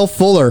drafted Will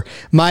Fuller,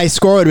 my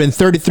score would have been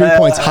 33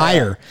 points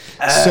higher.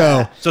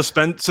 So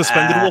suspended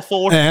Will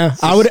Fuller. Yeah,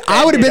 I would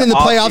have been in the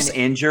playoffs,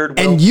 injured,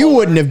 and you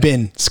wouldn't have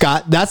been,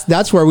 Scott.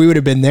 That's where we would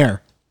have been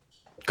there.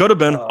 Could have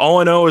been. All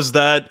I know is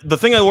that the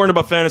thing I learned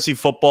about fantasy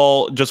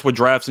football, just with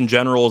drafts in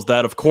general, is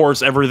that, of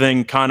course,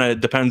 everything kind of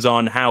depends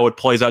on how it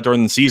plays out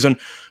during the season.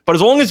 But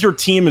as long as your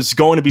team is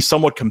going to be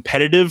somewhat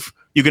competitive,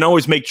 you can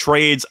always make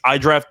trades. I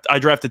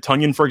drafted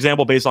Tunyon, for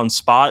example, based on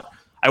spot.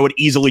 I would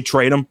easily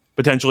trade him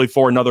potentially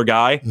for another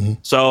guy. Mm-hmm.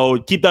 So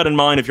keep that in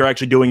mind if you're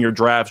actually doing your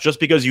drafts. Just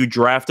because you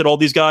drafted all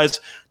these guys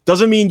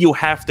doesn't mean you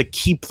have to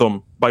keep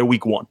them by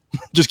week 1.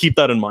 Just keep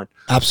that in mind.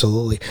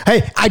 Absolutely.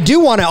 Hey, I do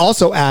want to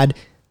also add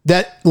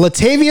that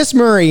Latavius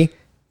Murray,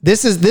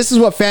 this is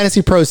what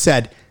Fantasy Pros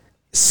said.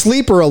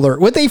 Sleeper alert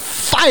with a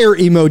fire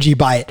emoji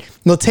by it.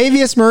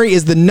 Latavius Murray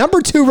is the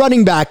number 2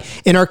 running back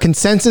in our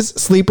consensus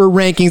sleeper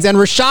rankings, and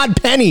Rashad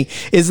Penny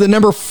is the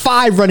number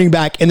 5 running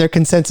back in their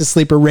consensus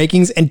sleeper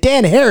rankings. And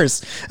Dan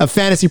Harris of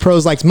Fantasy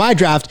Pros likes my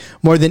draft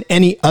more than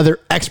any other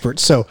expert.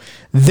 So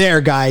there,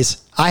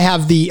 guys, I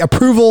have the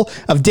approval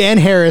of Dan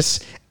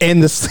Harris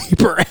and the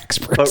sleeper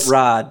experts. But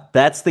Rod,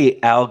 that's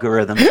the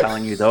algorithm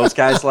telling you those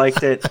guys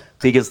liked it,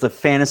 because the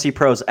Fantasy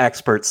Pros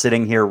expert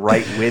sitting here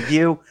right with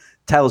you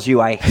tells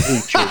you I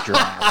hate your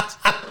draft.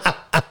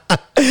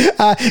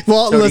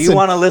 So listen. Do you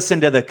want to listen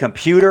to the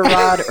computer,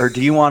 Rod, or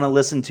do you want to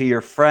listen to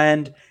your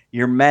friend,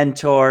 your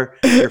mentor,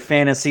 your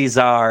fantasy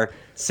czar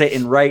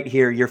sitting right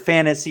here, your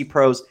Fantasy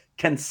Pros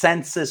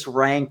consensus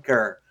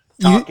ranker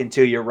talking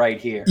to you right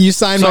here? You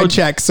signed my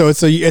check, so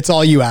it's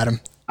all you, Adam.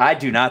 I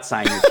do not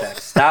sign your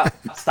checks.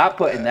 Stop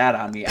putting that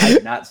on me. I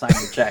do not sign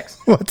your checks.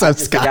 What's I'm up,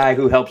 just Scott? the guy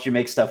who helps you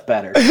make stuff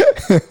better.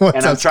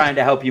 And I'm trying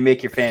to help you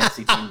make your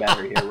fantasy team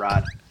better here,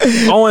 Rod.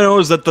 All I know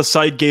is that the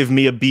site gave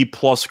me a B+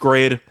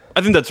 grade.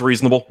 I think that's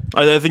reasonable.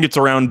 I think it's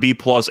around B+,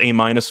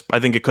 A-. I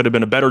think it could have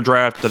been a better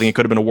draft. I think it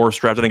could have been a worse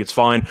draft. I think it's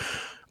fine.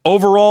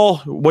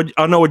 Overall, I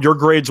don't know what your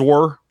grades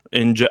were.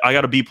 And I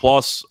got a B+.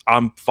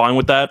 I'm fine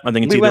with that. I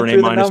think it's either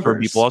an A- or a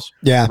B+.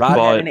 Yeah. Rod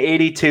had an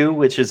 82,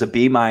 which is a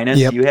B-.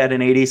 Yep. You had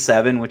an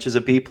 87, which is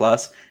a B+.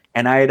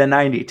 and I had a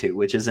 92,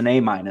 which is an A-.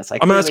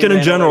 I'm asking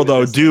in general,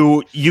 though,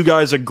 do you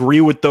guys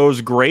agree with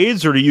those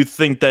grades, or do you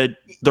think that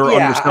they're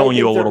underselling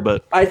you a little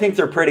bit? I think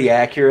they're pretty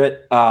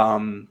accurate.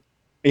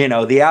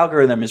 The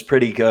algorithm is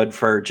pretty good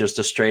for just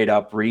a straight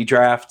up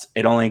redraft.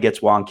 It only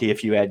gets wonky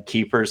if you add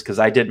keepers, because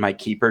I did my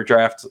keeper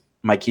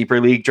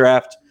league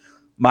draft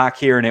mock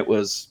here, and it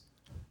was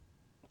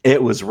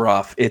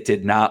rough. It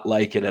did not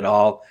like it at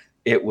all.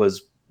 It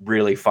was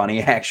really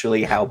funny,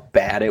 actually, how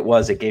bad it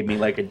was. It gave me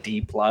like a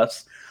D+,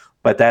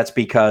 but that's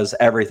because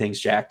everything's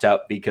jacked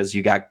up because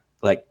you got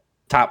like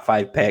top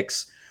 5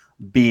 picks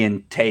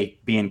being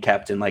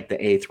kept in like the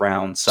 8th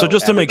round. So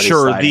just to make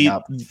sure,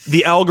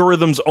 the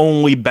algorithm's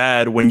only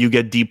bad when you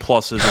get D+ in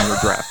your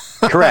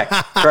draft. Correct.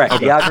 Okay.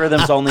 The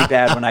algorithm's only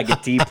bad when I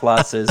get D+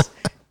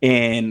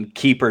 in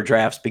keeper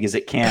drafts because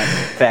it can't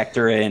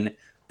factor in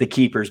the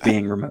keepers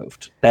being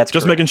removed. That's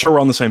just correct. Making sure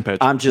we're on the same page.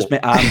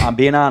 I'm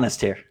being honest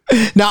here.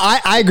 No,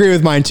 I agree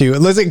with mine too.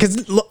 Listen,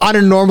 because on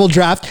a normal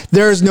draft,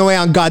 there is no way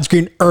on God's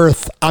green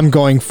earth I'm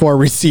going for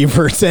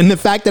receivers. And the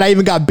fact that I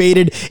even got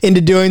baited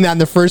into doing that in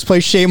the first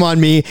place, shame on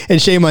me and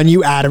shame on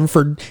you, Adam,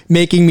 for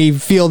making me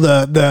feel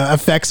the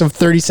effects of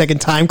 30-second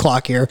time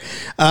clock here.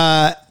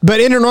 But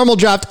in a normal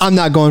draft, I'm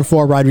not going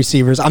for wide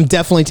receivers. I'm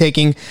definitely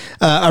taking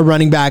a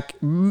running back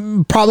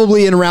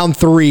probably in round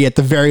 3 at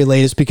the very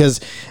latest, because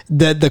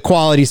the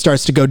quality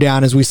starts to go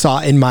down, as we saw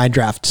in my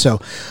draft.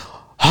 So,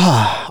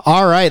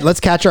 all right, let's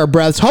catch our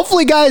breaths.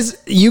 Hopefully, guys,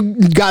 you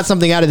got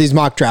something out of these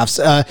mock drafts.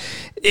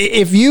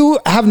 If you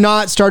have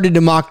not started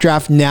to mock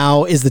draft,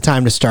 now is the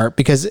time to start,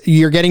 because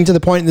you're getting to the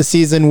point in the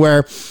season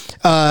where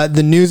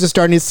the news is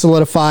starting to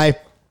solidify.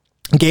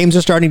 Games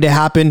are starting to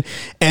happen,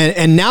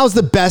 and now's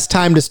the best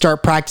time to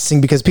start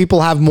practicing because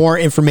people have more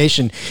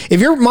information. If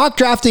you're mock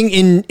drafting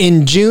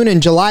in June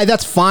and July,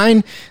 that's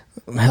fine.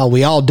 Hell,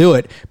 we all do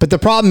it. But the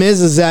problem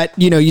is that,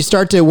 you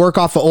start to work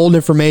off of old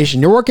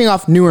information. You're working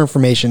off newer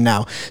information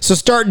now. So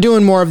start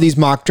doing more of these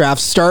mock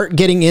drafts. Start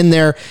getting in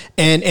there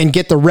and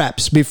get the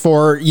reps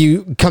before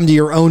you come to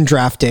your own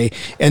draft day.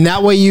 And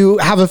that way you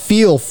have a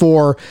feel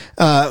for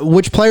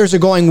which players are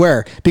going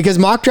where. Because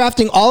mock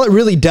drafting, all it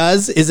really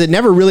does is it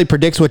never really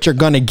predicts what you're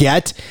going to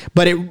get.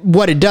 But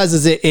what it does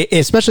is it,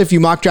 especially if you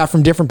mock draft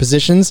from different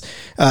positions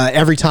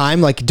every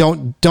time, like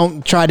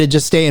don't try to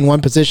just stay in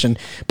one position.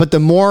 But the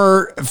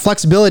more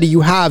flexibility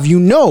you have,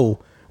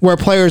 where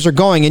players are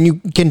going, and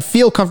you can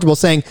feel comfortable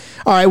saying,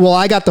 all right, well,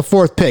 I got the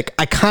 4th pick.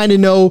 I kind of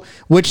know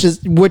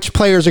which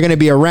players are going to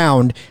be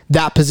around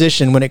that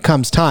position when it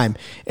comes time.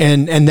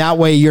 And that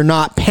way you're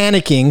not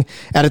panicking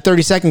at a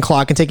 30-second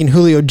clock and taking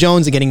Julio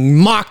Jones and getting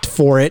mocked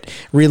for it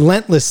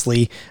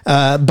relentlessly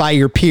by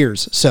your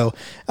peers. So,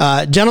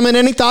 gentlemen,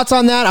 any thoughts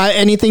on that?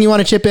 Anything you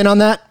want to chip in on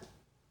that?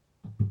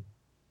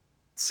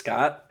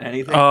 Scott,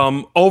 anything?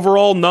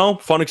 Overall, no.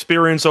 Fun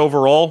experience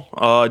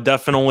overall.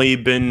 Definitely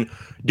been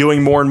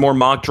doing more and more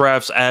mock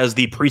drafts as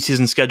the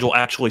preseason schedule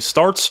actually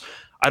starts.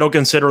 I don't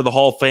consider the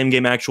Hall of Fame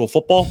game actual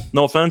football,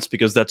 no offense,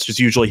 because that's just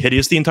usually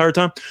hideous the entire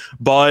time.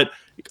 But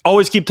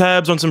always keep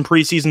tabs on some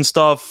preseason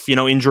stuff,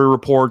 injury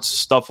reports,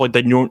 stuff like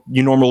that you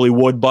normally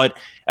would. But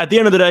at the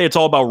end of the day, it's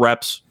all about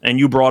reps. And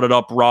you brought it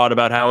up, Rod,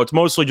 about how it's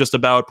mostly just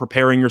about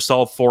preparing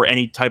yourself for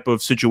any type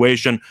of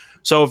situation.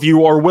 So if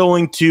you are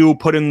willing to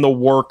put in the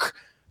work,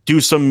 do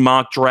some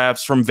mock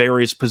drafts from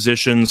various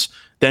positions,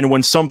 then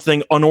when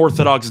something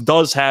unorthodox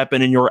does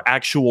happen in your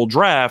actual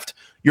draft,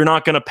 you're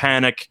not going to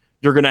panic.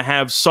 You're going to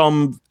have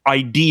some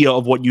idea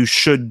of what you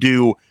should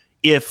do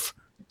if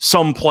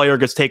some player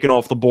gets taken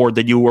off the board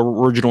that you were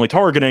originally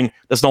targeting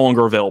that's no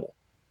longer available.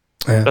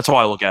 Yeah. That's how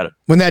I look at it.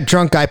 When that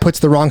drunk guy puts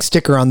the wrong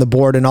sticker on the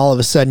board and all of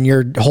a sudden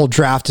your whole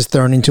draft is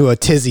thrown into a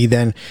tizzy,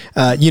 then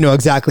you know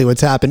exactly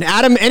what's happened.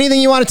 Adam,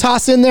 anything you want to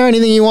toss in there?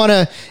 Anything you want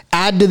to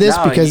add to this?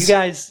 No,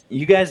 because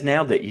you guys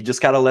nailed it. You just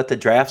got to let the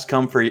drafts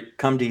come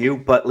to you.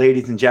 But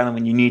ladies and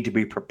gentlemen, you need to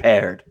be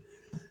prepared.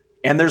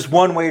 And there's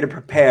one way to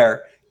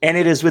prepare, and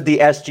it is with the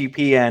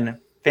SGPN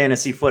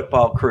Fantasy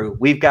Football crew.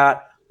 We've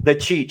got the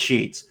cheat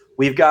sheets.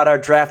 We've got our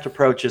draft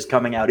approaches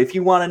coming out. If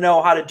you want to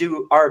know how to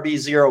do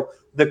RB0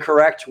 the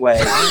correct way,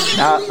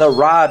 not the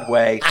Rod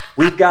way,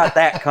 we've got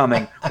that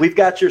coming. We've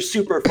got your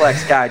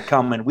Superflex guide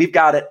coming. We've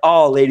got it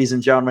all, ladies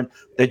and gentlemen.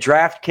 The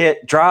draft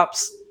kit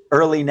drops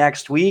early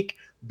next week.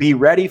 Be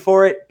ready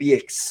for it. Be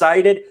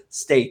excited.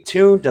 Stay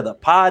tuned to the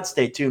pod.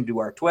 Stay tuned to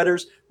our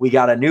Twitters. We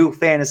got a new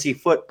fantasy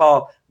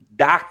football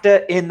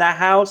doctor in the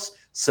house,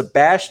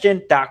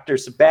 Dr.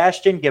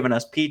 Sebastian, giving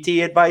us PT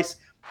advice,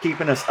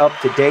 keeping us up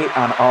to date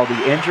on all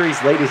the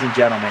injuries. Ladies and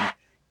gentlemen,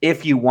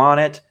 if you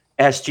want it,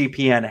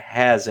 SGPN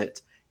has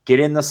it. Get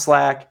in the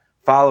Slack.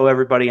 Follow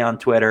everybody on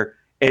Twitter.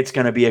 It's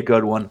going to be a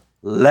good one.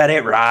 Let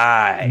it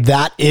ride.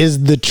 That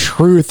is the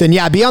truth. And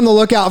yeah, be on the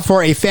lookout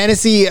for a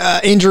fantasy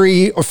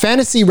injury or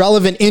fantasy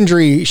relevant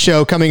injury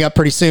show coming up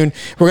pretty soon.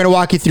 We're going to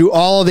walk you through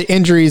all the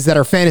injuries that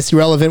are fantasy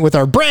relevant with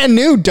our brand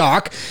new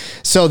doc.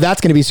 So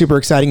that's going to be super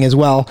exciting as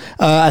well.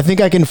 I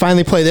think I can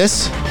finally play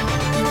this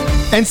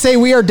and say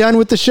we are done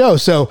with the show.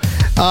 So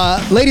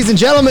ladies and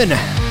gentlemen,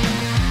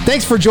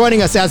 thanks for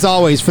joining us as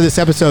always for this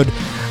episode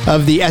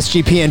of the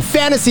SGPN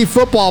Fantasy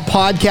Football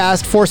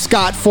Podcast. For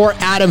Scott, for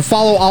Adam,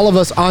 follow all of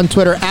us on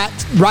Twitter at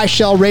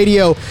Reichel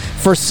Radio,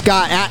 for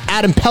Scott, at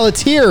Adam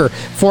Pelletier,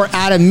 for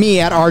Adam, me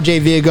at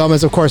RJ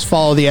Villagomez. Of course,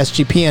 follow the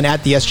SGPN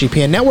at the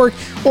SGPN Network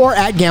or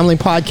at Gambling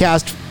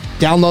Podcast.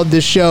 Download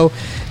this show.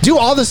 Do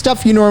all the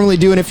stuff you normally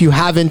do, and if you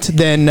haven't,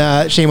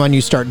 then shame on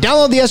you.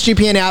 Download the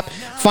SGPN app.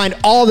 Find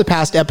all the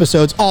past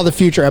episodes, all the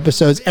future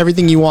episodes,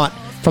 everything you want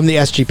from the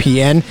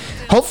SGPN.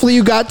 Hopefully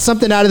you got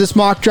something out of this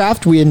mock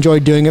draft. We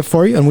enjoyed doing it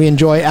for you, and we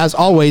enjoy, as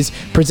always,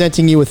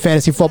 presenting you with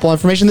fantasy football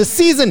information. The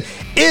season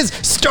is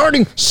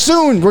starting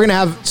soon. We're going to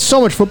have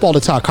so much football to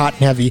talk, hot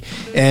and heavy,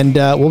 and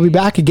we'll be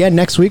back again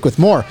next week with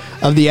more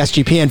of the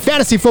SGPN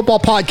Fantasy Football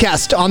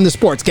Podcast on the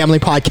Sports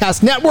Gambling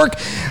Podcast Network.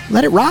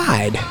 Let it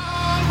ride.